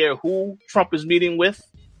really clear who Trump is meeting with.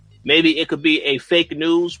 Maybe it could be a fake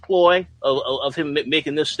news ploy of him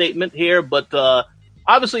making this statement here, but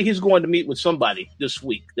obviously he's going to meet with somebody this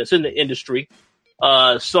week that's in the industry.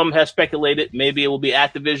 Some have speculated maybe it will be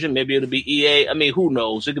Activision, maybe it'll be EA. I mean, who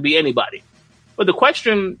knows? It could be anybody. But the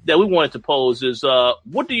question that we wanted to pose is,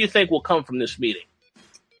 what do you think will come from this meeting?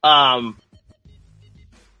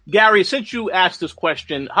 Gary, since you asked this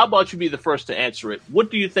question, how about you be the first to answer it?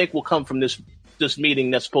 What do you think will come from this meeting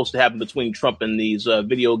that's supposed to happen between Trump and these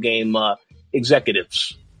video game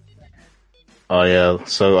executives? Oh yeah.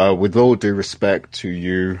 So with all due respect to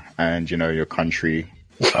you and your country,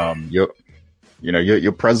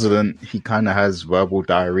 your president, he kind of has verbal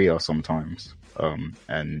diarrhea sometimes,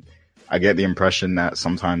 and I get the impression that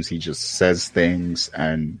sometimes he just says things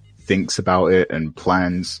and thinks about it and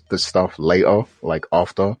plans the stuff later, like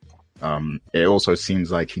after. It also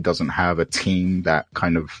seems like he doesn't have a team that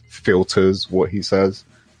kind of filters what he says.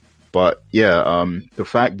 But yeah, the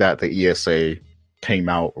fact that the ESA came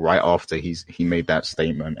out right after he made that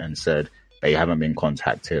statement and said they haven't been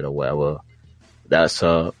contacted or whatever, that's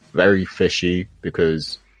very fishy,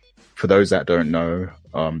 because for those that don't know,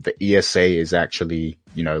 the ESA is actually,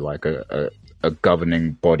 like a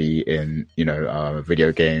governing body in,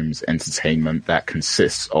 video games entertainment that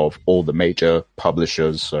consists of all the major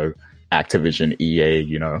publishers. So Activision, EA,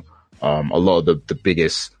 a lot of the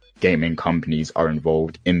biggest gaming companies are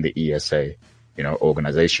involved in the ESA,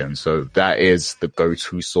 organization. So that is the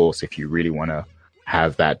go-to source if you really want to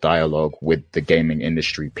have that dialogue with the gaming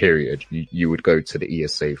industry, period. You would go to the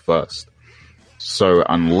ESA first. So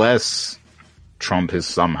unless Trump is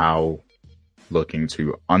somehow looking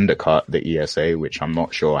to undercut the ESA, which I'm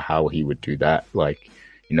not sure how he would do that. Like,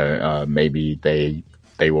 maybe they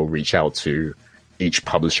will reach out to each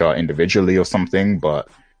publisher individually or something, but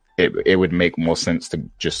it would make more sense to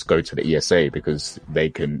just go to the ESA because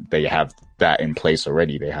they have that in place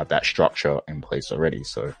already. They have that structure in place already.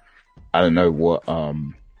 So I don't know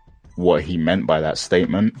what he meant by that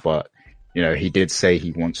statement, but he did say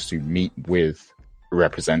he wants to meet with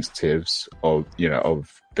representatives of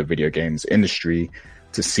the video games industry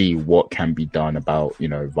to see what can be done about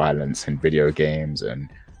violence in video games and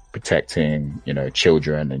protecting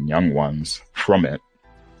children and young ones from it.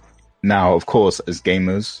 Now, of course, as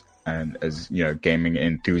gamers and as gaming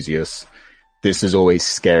enthusiasts, this is always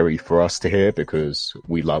scary for us to hear because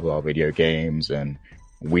we love our video games and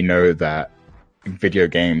we know that video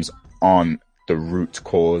games aren't the root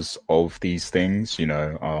cause of these things.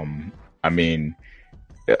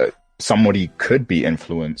 Somebody could be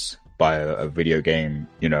influenced by a video game,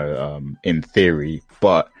 in theory,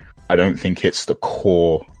 but I don't think it's the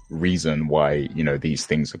core reason why, these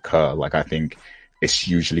things occur. Like, I think it's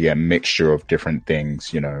usually a mixture of different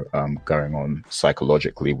things, going on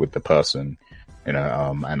psychologically with the person,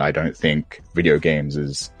 and I don't think video games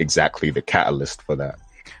is exactly the catalyst for that.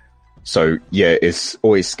 So yeah, it's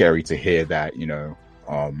always scary to hear that,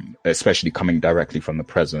 especially coming directly from the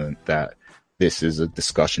president, that this is a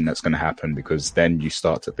discussion that's going to happen, because then you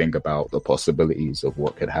start to think about the possibilities of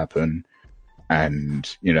what could happen. And,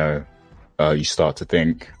 you start to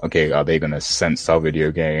think, okay, are they going to censor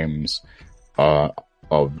video games? Are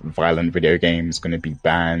of violent video games going to be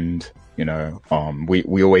banned. You know,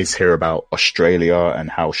 we always hear about Australia and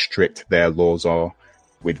how strict their laws are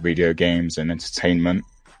with video games and entertainment.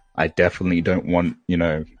 I definitely don't want, you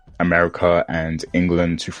know, America and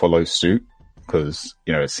England to follow suit, because,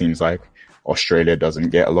 you know, it seems like Australia doesn't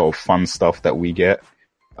get a lot of fun stuff that we get.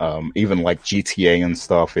 Even like GTA and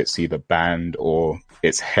stuff, it's either banned or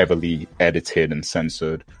it's heavily edited and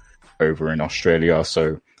censored over in Australia.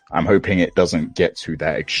 So I'm hoping it doesn't get to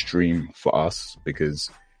that extreme for us, because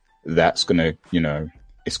that's going to, you know,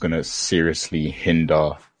 it's going to seriously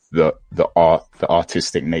hinder the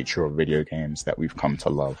artistic nature of video games that we've come to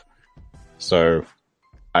love. So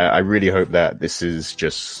I really hope that this is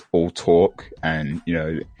just all talk. And, you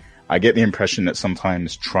know, I get the impression that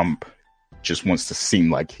sometimes Trump just wants to seem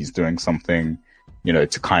like he's doing something, you know,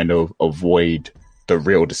 to kind of avoid the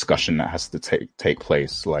real discussion that has to take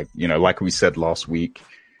place. Like, you know, like we said last week,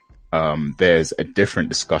 there's a different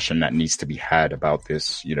discussion that needs to be had about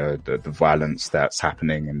this, you know, the violence that's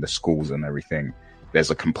happening in the schools and everything.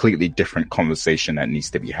 There's a completely different conversation that needs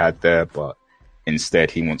to be had there, but instead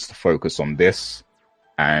he wants to focus on this.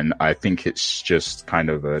 And I think it's just kind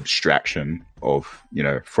of a distraction of, you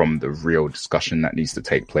know, from the real discussion that needs to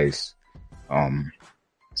take place.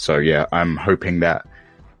 So yeah, I'm hoping that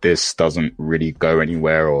this doesn't really go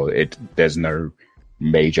anywhere, or there's no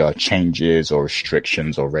major changes or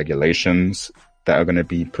restrictions or regulations that are going to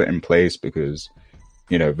be put in place, because,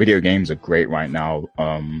 you know, video games are great right now.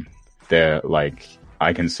 They're like,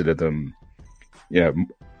 I consider them, you know,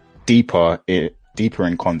 deeper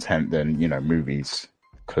in content than, you know, movies,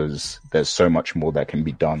 because there's so much more that can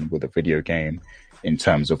be done with a video game in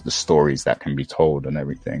terms of the stories that can be told and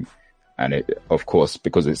everything. And it, of course,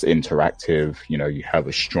 because it's interactive, you know, you have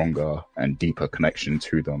a stronger and deeper connection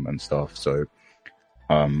to them and stuff. So,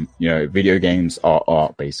 you know, video games are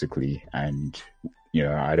art basically. And, you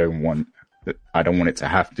know, I don't want it to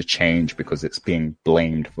have to change because it's being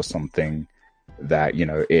blamed for something that, you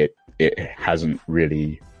know, it hasn't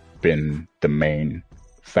really been the main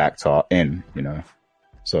factor in, you know.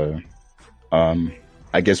 So,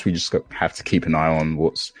 I guess we just have to keep an eye on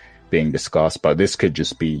what's being discussed, but this could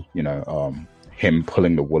just be, you know, him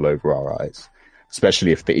pulling the wool over our eyes,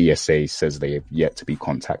 especially if the ESA says they have yet to be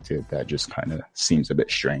contacted. That just kind of seems a bit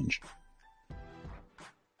strange.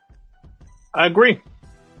 I agree.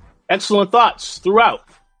 Excellent thoughts throughout.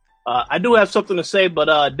 I do have something to say,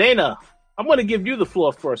 but Dana, I'm going to give you the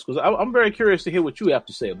floor first, because I'm very curious to hear what you have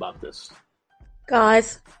to say about this.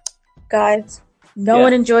 Guys, no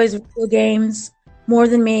one enjoys video games more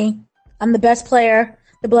than me. I'm the best player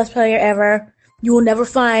ever. You will never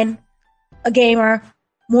find a gamer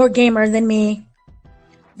more gamer than me.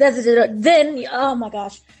 Then, oh my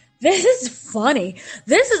gosh, this is funny.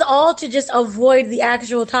 This is all to just avoid the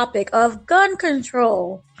actual topic of gun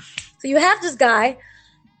control. So you have this guy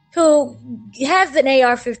who has an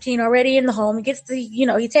AR-15 already in the home. He gets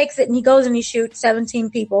he takes it and he goes and he shoots 17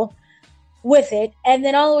 people with it. And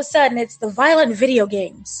then all of a sudden it's the violent video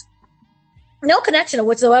games. No connection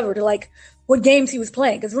whatsoever to like what games he was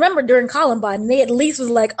playing. Because remember, during Columbine, they at least was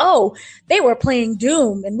like, oh, they were playing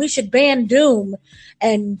Doom and we should ban Doom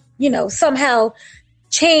and, you know, somehow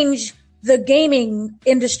change the gaming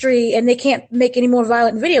industry and they can't make any more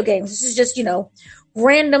violent video games. This is just, you know,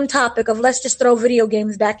 random topic of let's just throw video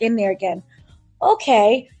games back in there again.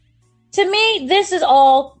 Okay. To me, this is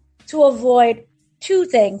all to avoid two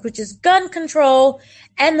things, which is gun control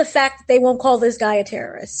and the fact that they won't call this guy a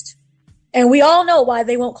terrorist. And we all know why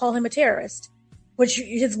they won't call him a terrorist, which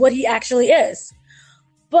is what he actually is.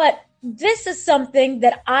 But this is something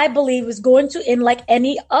that I believe is going to end like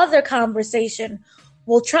any other conversation.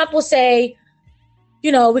 Well, Trump will say,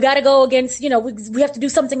 you know, we got to go against, you know, we have to do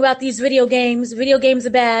something about these video games. Video games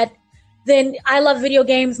are bad. Then I love video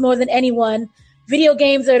games more than anyone. Video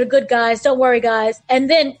games are the good guys. Don't worry, guys. And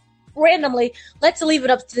then randomly, let's leave it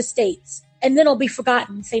up to the states. And then it'll be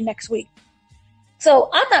forgotten, say next week.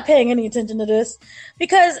 So I'm not paying any attention to this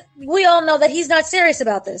because we all know that he's not serious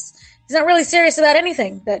about this. He's not really serious about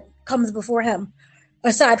anything that comes before him,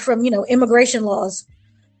 aside from, you know, immigration laws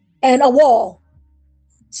and a wall.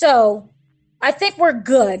 So I think we're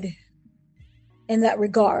good in that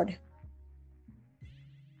regard.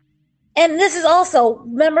 And this is also,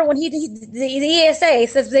 remember when the ESA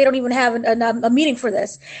says they don't even have a meeting for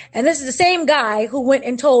this. And this is the same guy who went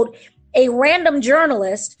and told a random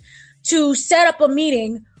journalist to set up a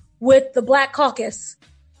meeting with the Black Caucus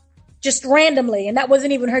just randomly. And that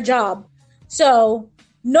wasn't even her job. So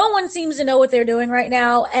no one seems to know what they're doing right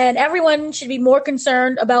now. And everyone should be more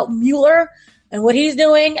concerned about Mueller and what he's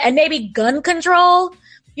doing and maybe gun control,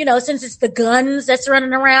 you know, since it's the guns that's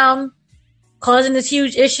running around. causing these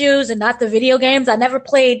huge issues and not the video games. I never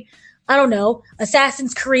played, I don't know,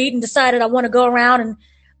 Assassin's Creed and decided I want to go around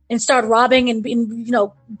and start robbing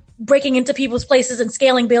and, breaking into people's places and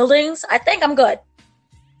scaling buildings. I think I'm good.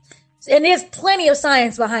 And there's plenty of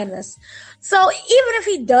science behind this. So even if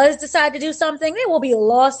he does decide to do something, there will be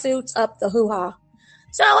lawsuits up the hoo-ha.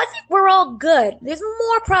 So I think we're all good. There's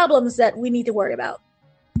more problems that we need to worry about.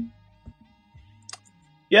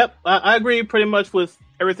 Yep, I agree pretty much with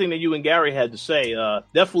everything that you and Gary had to say.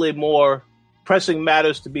 Definitely more pressing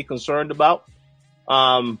matters to be concerned about.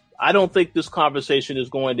 I don't think this conversation is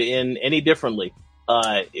going to end any differently.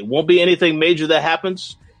 It won't be anything major that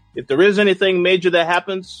happens. If there is anything major that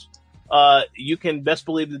happens, you can best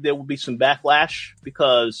believe that there will be some backlash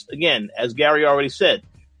because, again, as Gary already said,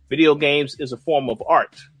 video games is a form of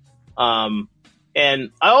art.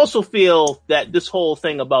 And I also feel that this whole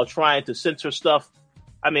thing about trying to censor stuff,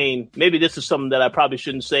 I mean, maybe this is something that I probably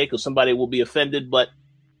shouldn't say because somebody will be offended, but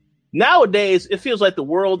nowadays it feels like the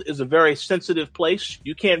world is a very sensitive place.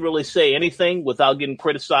 You can't really say anything without getting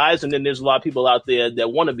criticized. And then there's a lot of people out there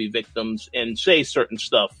that want to be victims and say certain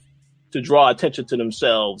stuff to draw attention to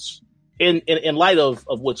themselves in light of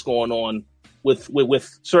what's going on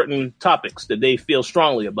with certain topics that they feel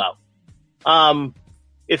strongly about.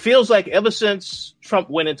 It feels like ever since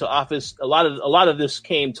Trump went into office, a lot of this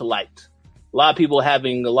came to light. A lot of people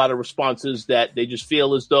having a lot of responses that they just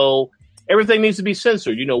feel as though everything needs to be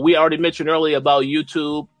censored. We already mentioned earlier about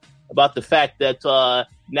YouTube, about the fact that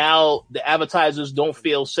now the advertisers don't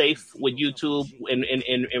feel safe with YouTube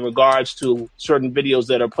in regards to certain videos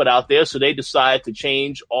that are put out there. So they decide to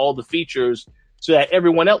change all the features so that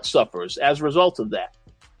everyone else suffers as a result of that.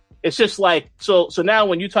 It's just like, so now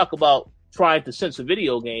when you talk about trying to censor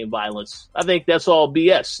video game violence, I think that's all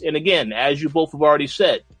BS. And again, as you both have already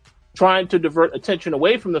said, trying to divert attention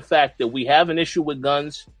away from the fact that we have an issue with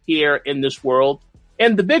guns here in this world.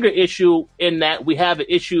 And the bigger issue in that we have an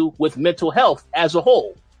issue with mental health as a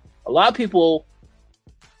whole. A lot of people,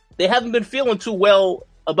 they haven't been feeling too well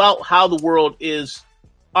about how the world is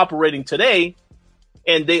operating today.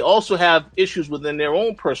 And they also have issues within their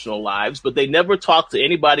own personal lives, but they never talk to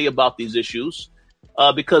anybody about these issues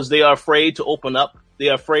because they are afraid to open up. They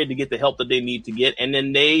are afraid to get the help that they need to get. And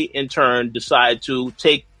then they, in turn, decide to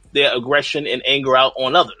take their aggression and anger out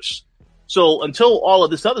on others. So until all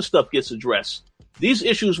of this other stuff gets addressed, these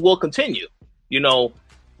issues will continue. A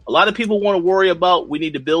lot of people want to worry about, we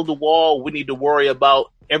need to build a wall. We need to worry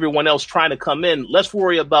about everyone else trying to come in. Let's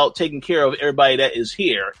worry about taking care of everybody that is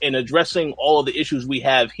here and addressing all of the issues we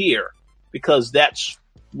have here, because that's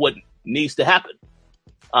what needs to happen.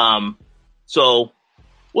 So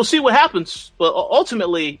we'll see what happens. But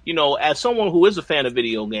ultimately, as someone who is a fan of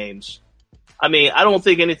video games, I mean, I don't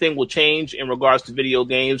think anything will change in regards to video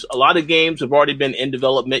games. A lot of games have already been in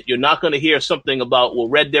development. You're not going to hear something about,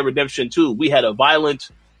 Red Dead Redemption 2. We had a violent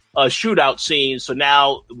shootout scene, so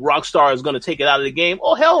now Rockstar is going to take it out of the game.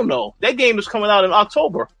 Oh, hell no. That game is coming out in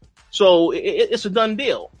October. So it's a done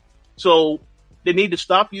deal. So they need to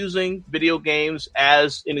stop using video games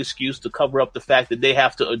as an excuse to cover up the fact that they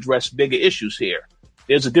have to address bigger issues here.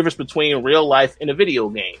 There's a difference between real life and a video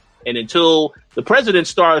game. And until the president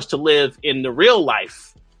starts to live in the real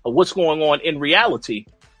life of what's going on in reality,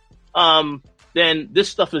 then this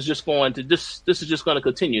stuff is just going to this is just going to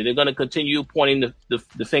continue. They're going to continue pointing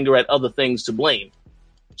the finger at other things to blame.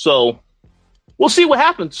 So we'll see what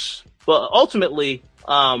happens. But ultimately,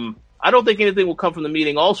 I don't think anything will come from the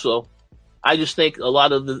meeting. Also, I just think a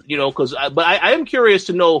lot of the I am curious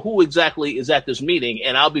to know who exactly is at this meeting,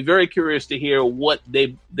 and I'll be very curious to hear what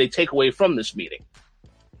they take away from this meeting.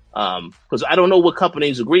 Because I don't know what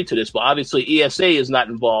companies agreed to this, but obviously ESA is not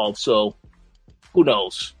involved, so who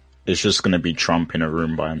knows? It's just going to be Trump in a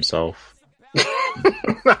room by himself,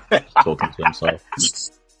 talking to himself.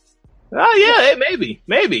 Yeah,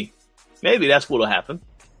 maybe that's what'll happen.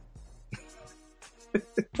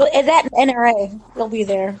 But at that NRA, they'll be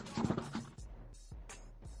there.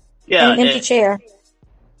 Yeah, in an empty chair.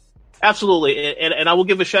 Absolutely, and I will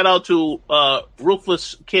give a shout out to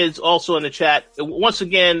Ruthless Kids also in the chat once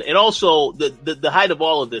again, and also the height of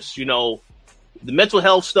all of this. The mental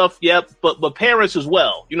health stuff, yep, but parents as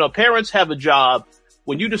well. Parents have a job.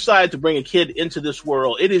 When you decide to bring a kid into this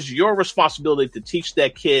world, it is your responsibility to teach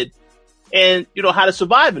that kid and how to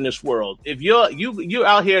survive in this world. If you're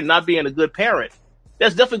out here not being a good parent,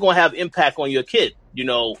 that's definitely going to have impact on your kid.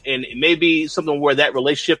 And it may be something where that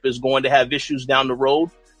relationship is going to have issues down the road.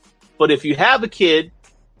 But if you have a kid,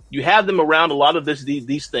 you have them around a lot of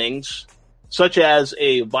these things, such as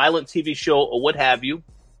a violent TV show or what have you.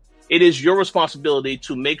 It is your responsibility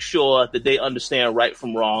to make sure that they understand right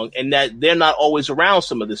from wrong and that they're not always around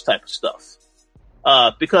some of this type of stuff.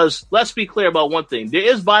 Because let's be clear about one thing. There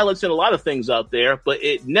is violence in a lot of things out there, but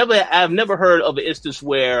I've never heard of an instance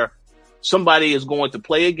where somebody is going to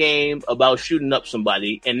play a game about shooting up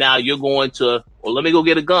somebody, and now you're going to, well, let me go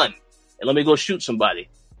get a gun and let me go shoot somebody.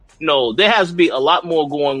 No, there has to be a lot more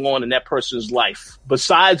going on in that person's life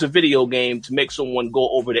besides a video game to make someone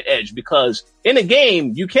go over the edge. Because in a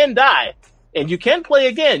game, you can die and you can play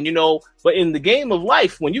again, but in the game of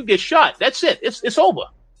life, when you get shot, that's it. It's over.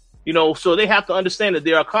 So they have to understand that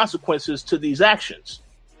there are consequences to these actions.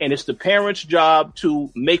 And it's the parents' job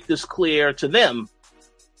to make this clear to them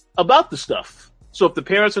about the stuff. So if the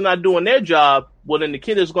parents are not doing their job, well, then the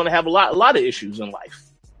kid is going to have a lot of issues in life.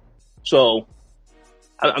 So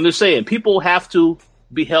I'm just saying, people have to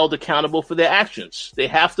be held accountable for their actions. They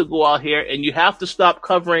have to go out here, and you have to stop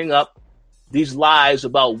covering up these lies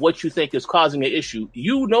about what you think is causing an issue.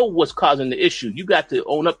 You know what's causing the issue. You got to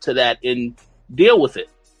own up to that and deal with it.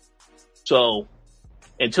 So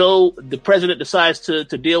until the president decides to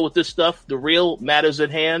deal with this stuff, the real matters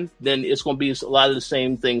at hand, then it's going to be a lot of the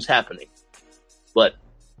same things happening. But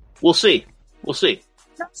we'll see. We'll see.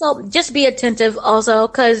 So just be attentive also,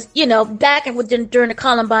 because, back during the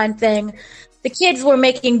Columbine thing, the kids were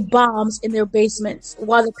making bombs in their basements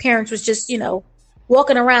while the parents was just,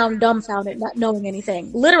 walking around dumbfounded, not knowing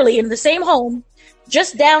anything. Literally in the same home,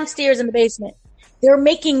 just downstairs in the basement, they're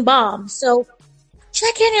making bombs. So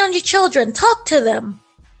check in on your children. Talk to them.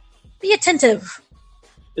 Be attentive.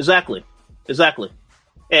 Exactly.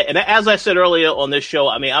 And as I said earlier on this show,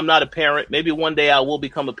 I mean, I'm not a parent. Maybe one day I will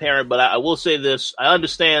become a parent, but I will say this. I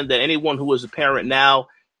understand that anyone who is a parent now,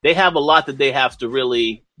 they have a lot that they have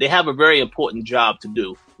a very important job to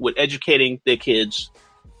do with educating their kids.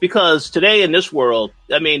 Because today in this world,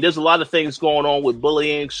 I mean, there's a lot of things going on with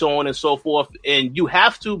bullying, so on and so forth. And you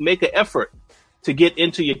have to make an effort to get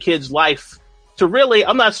into your kid's life to really,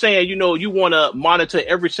 I'm not saying, you want to monitor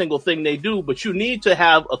every single thing they do, but you need to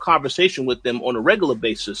have a conversation with them on a regular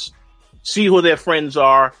basis, see who their friends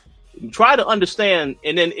are, try to understand,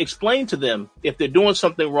 and then explain to them if they're doing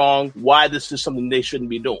something wrong, why this is something they shouldn't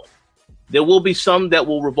be doing. There will be some that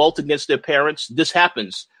will revolt against their parents. This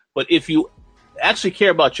happens. But if you actually care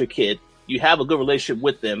about your kid, you have a good relationship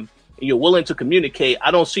with them, and you're willing to communicate, I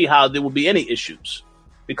don't see how there will be any issues,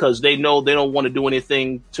 because they know they don't want to do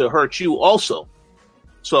anything to hurt you also.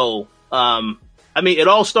 So, I mean, it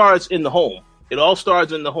all starts in the home. It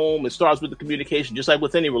starts with the communication, just like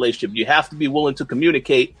with any relationship. You have to be willing to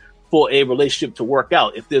communicate for a relationship to work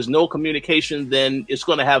out. If there's no communication, then it's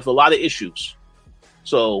going to have a lot of issues.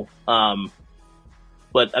 So,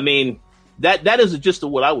 but I mean, that is the gist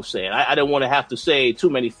of what I was saying. I didn't want to have to say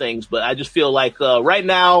too many things, but I just feel like right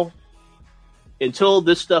now, until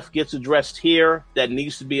this stuff gets addressed here, that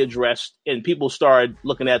needs to be addressed, and people start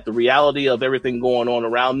looking at the reality of everything going on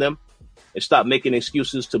around them and stop making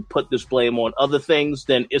excuses to put this blame on other things,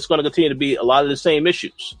 then it's going to continue to be a lot of the same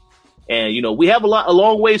issues. And, we have a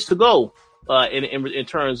long ways to go in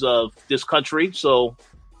terms of this country. So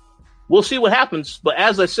we'll see what happens. But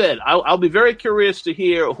as I said, I'll be very curious to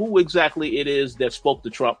hear who exactly it is that spoke to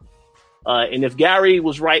Trump. And if Gary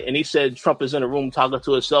was right and he said Trump is in a room talking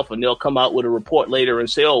to himself, and they'll come out with a report later and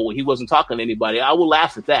say, oh, well, he wasn't talking to anybody, I will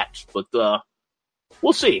laugh at that. But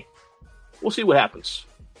we'll see. We'll see what happens.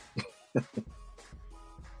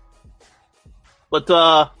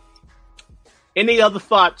 But any other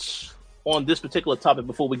thoughts on this particular topic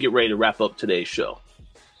before we get ready to wrap up today's show?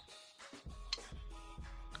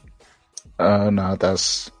 No,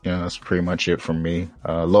 that's pretty much it from me.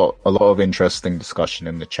 A lot of interesting discussion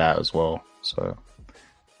in the chat as well. So,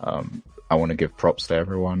 I want to give props to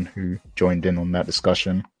everyone who joined in on that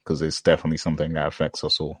discussion, because it's definitely something that affects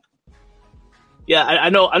us all. Yeah, I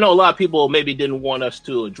know a lot of people maybe didn't want us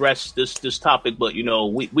to address this topic, but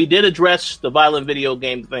we did address the violent video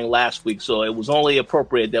game thing last week, so it was only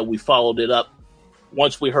appropriate that we followed it up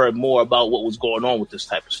once we heard more about what was going on with this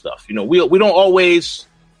type of stuff. We don't always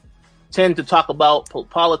tend to talk about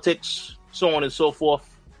politics, so on and so forth.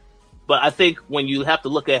 But I think when you have to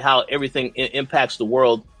look at how everything impacts the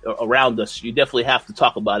world around us, you definitely have to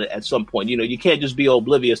talk about it at some point. You can't just be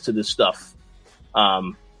oblivious to this stuff,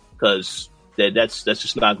 because that's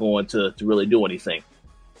just not going to really do anything.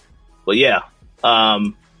 But yeah, I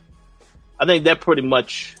think that pretty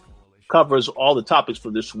much covers all the topics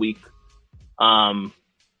for this week.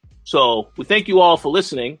 So we thank you all for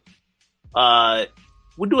listening.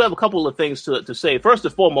 We do have a couple of things to say. First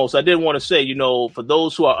and foremost, I did want to say, for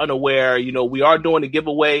those who are unaware, we are doing a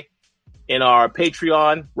giveaway in our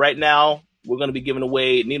Patreon right now. We're going to be giving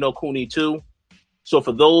away Ni no Kuni 2. So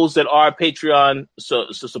for those that are Patreon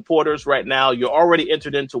supporters right now, you're already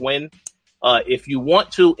entered in to win. If you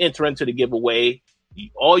want to enter into the giveaway,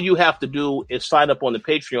 all you have to do is sign up on the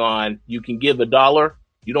Patreon. You can give $1.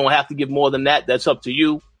 You don't have to give more than that. That's up to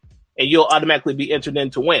you. And you'll automatically be entered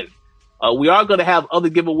in to win. We are going to have other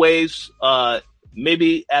giveaways,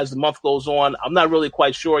 maybe as the month goes on. I'm not really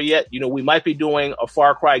quite sure yet. We might be doing a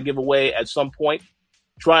Far Cry giveaway at some point,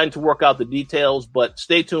 trying to work out the details, but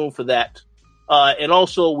stay tuned for that. And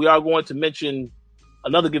also, we are going to mention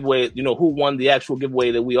another giveaway, who won the actual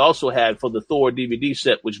giveaway that we also had for the Thor DVD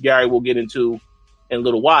set, which Gary will get into in a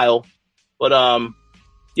little while. But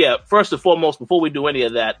yeah, first and foremost, before we do any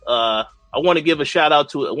of that, I want to give a shout out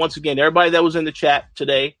to, once again, everybody that was in the chat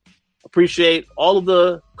today. Appreciate all of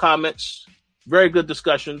the comments. Very good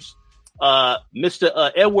discussions.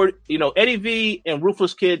 Mr. Edward, Eddie V and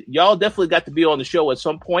Ruthless Kid, y'all definitely got to be on the show at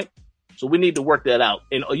some point. So we need to work that out.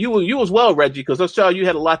 And you as well, Reggie, because I saw you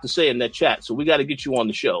had a lot to say in that chat. So we got to get you on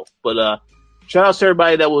the show. But shout out to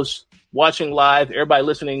everybody that was watching live, everybody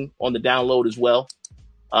listening on the download as well.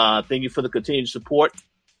 Thank you for the continued support.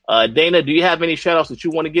 Dana, do you have any shout outs that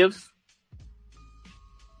you want to give?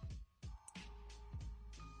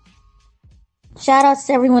 Shout outs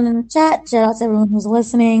to everyone in the chat. Shout outs to everyone who's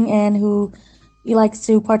listening and who likes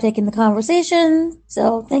to partake in the conversation.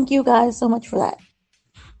 So thank you guys so much for that.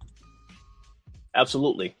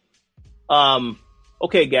 Absolutely.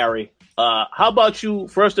 Okay, Gary. How about you,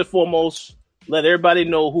 first and foremost, let everybody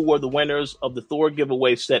know who were the winners of the Thor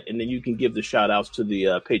giveaway set, and then you can give the shout outs to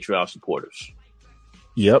the Patreon supporters.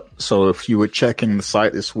 Yep. So if you were checking the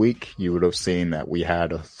site this week, you would have seen that we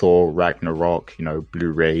had a Thor Ragnarok,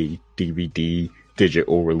 Blu-ray, DVD,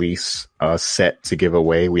 digital release set to give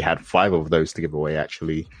away. We had 5 of those to give away,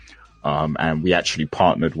 actually. And we actually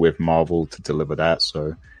partnered with Marvel to deliver that.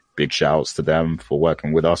 So big shout outs to them for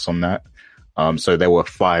working with us on that. So there were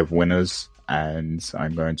 5 winners, and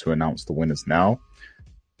I'm going to announce the winners now.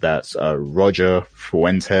 That's Roger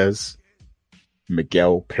Fuentes,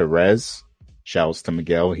 Miguel Perez. Shouts to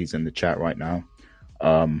Miguel. He's in the chat right now.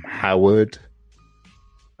 Howard,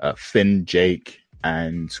 Finn Jake,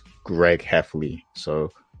 and Greg Heffley.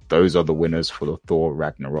 So those are the winners for the Thor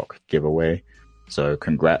Ragnarok giveaway. So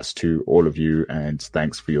congrats to all of you, and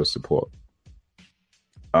thanks for your support.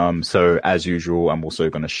 So as usual, I'm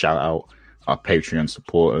also going to shout out our Patreon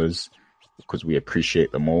supporters because we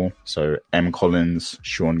appreciate them all. So M. Collins,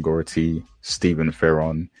 Sean Gority, Stephen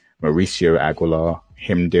Ferron, Mauricio Aguilar,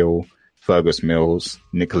 Himdil, Fergus Mills,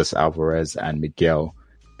 Nicholas Alvarez, and Miguel.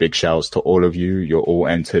 Big shouts to all of you. You're all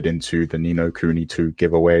entered into the Nino Kuni 2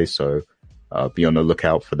 giveaway, so be on the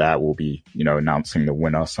lookout for that. We'll be, announcing the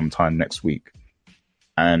winner sometime next week.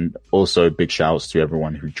 And also big shouts to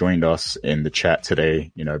everyone who joined us in the chat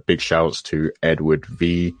today. Big shouts to Edward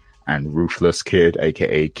V and Ruthless Kid,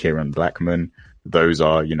 aka Kieran Blackman. Those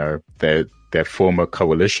are, they're former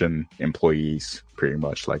Coalition employees, pretty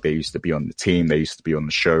much. Like, they used to be on the team, they used to be on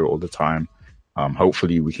the show all the time.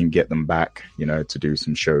 Hopefully we can get them back, to do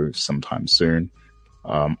some shows sometime soon.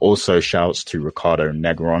 Also shouts to Ricardo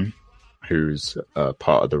Negron, who's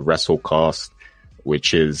part of the WrestleCast,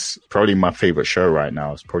 which is probably my favorite show right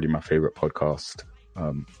now. It's probably my favorite podcast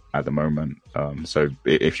at the moment. So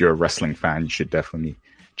if you're a wrestling fan, you should definitely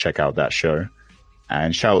check out that show.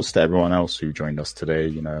 And shouts to everyone else who joined us today.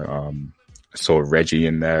 I saw Reggie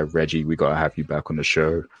in there. Reggie, we got to have you back on the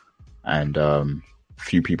show. And a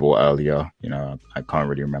few people earlier, I can't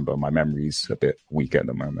really remember. My memory's a bit weak at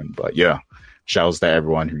the moment. But yeah, shouts to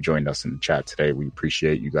everyone who joined us in the chat today. We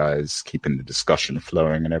appreciate you guys keeping the discussion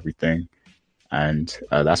flowing and everything. And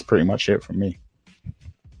that's pretty much it from me.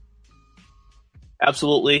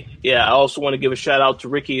 Absolutely. Yeah, I also want to give a shout out to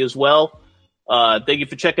Ricky as well. Thank you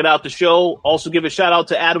for checking out the show. Also give a shout out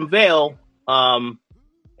to Adam Vale.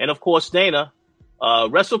 And of course, Dana.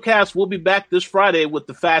 WrestleCast will be back this Friday with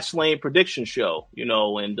the Fastlane prediction show,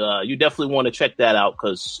 and you definitely want to check that out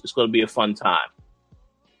because it's going to be a fun time.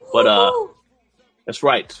 But that's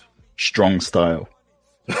right. Strong style.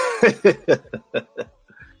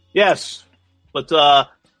 Yes. But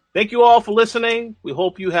thank you all for listening. We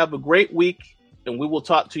hope you have a great week, and we will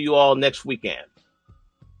talk to you all next weekend.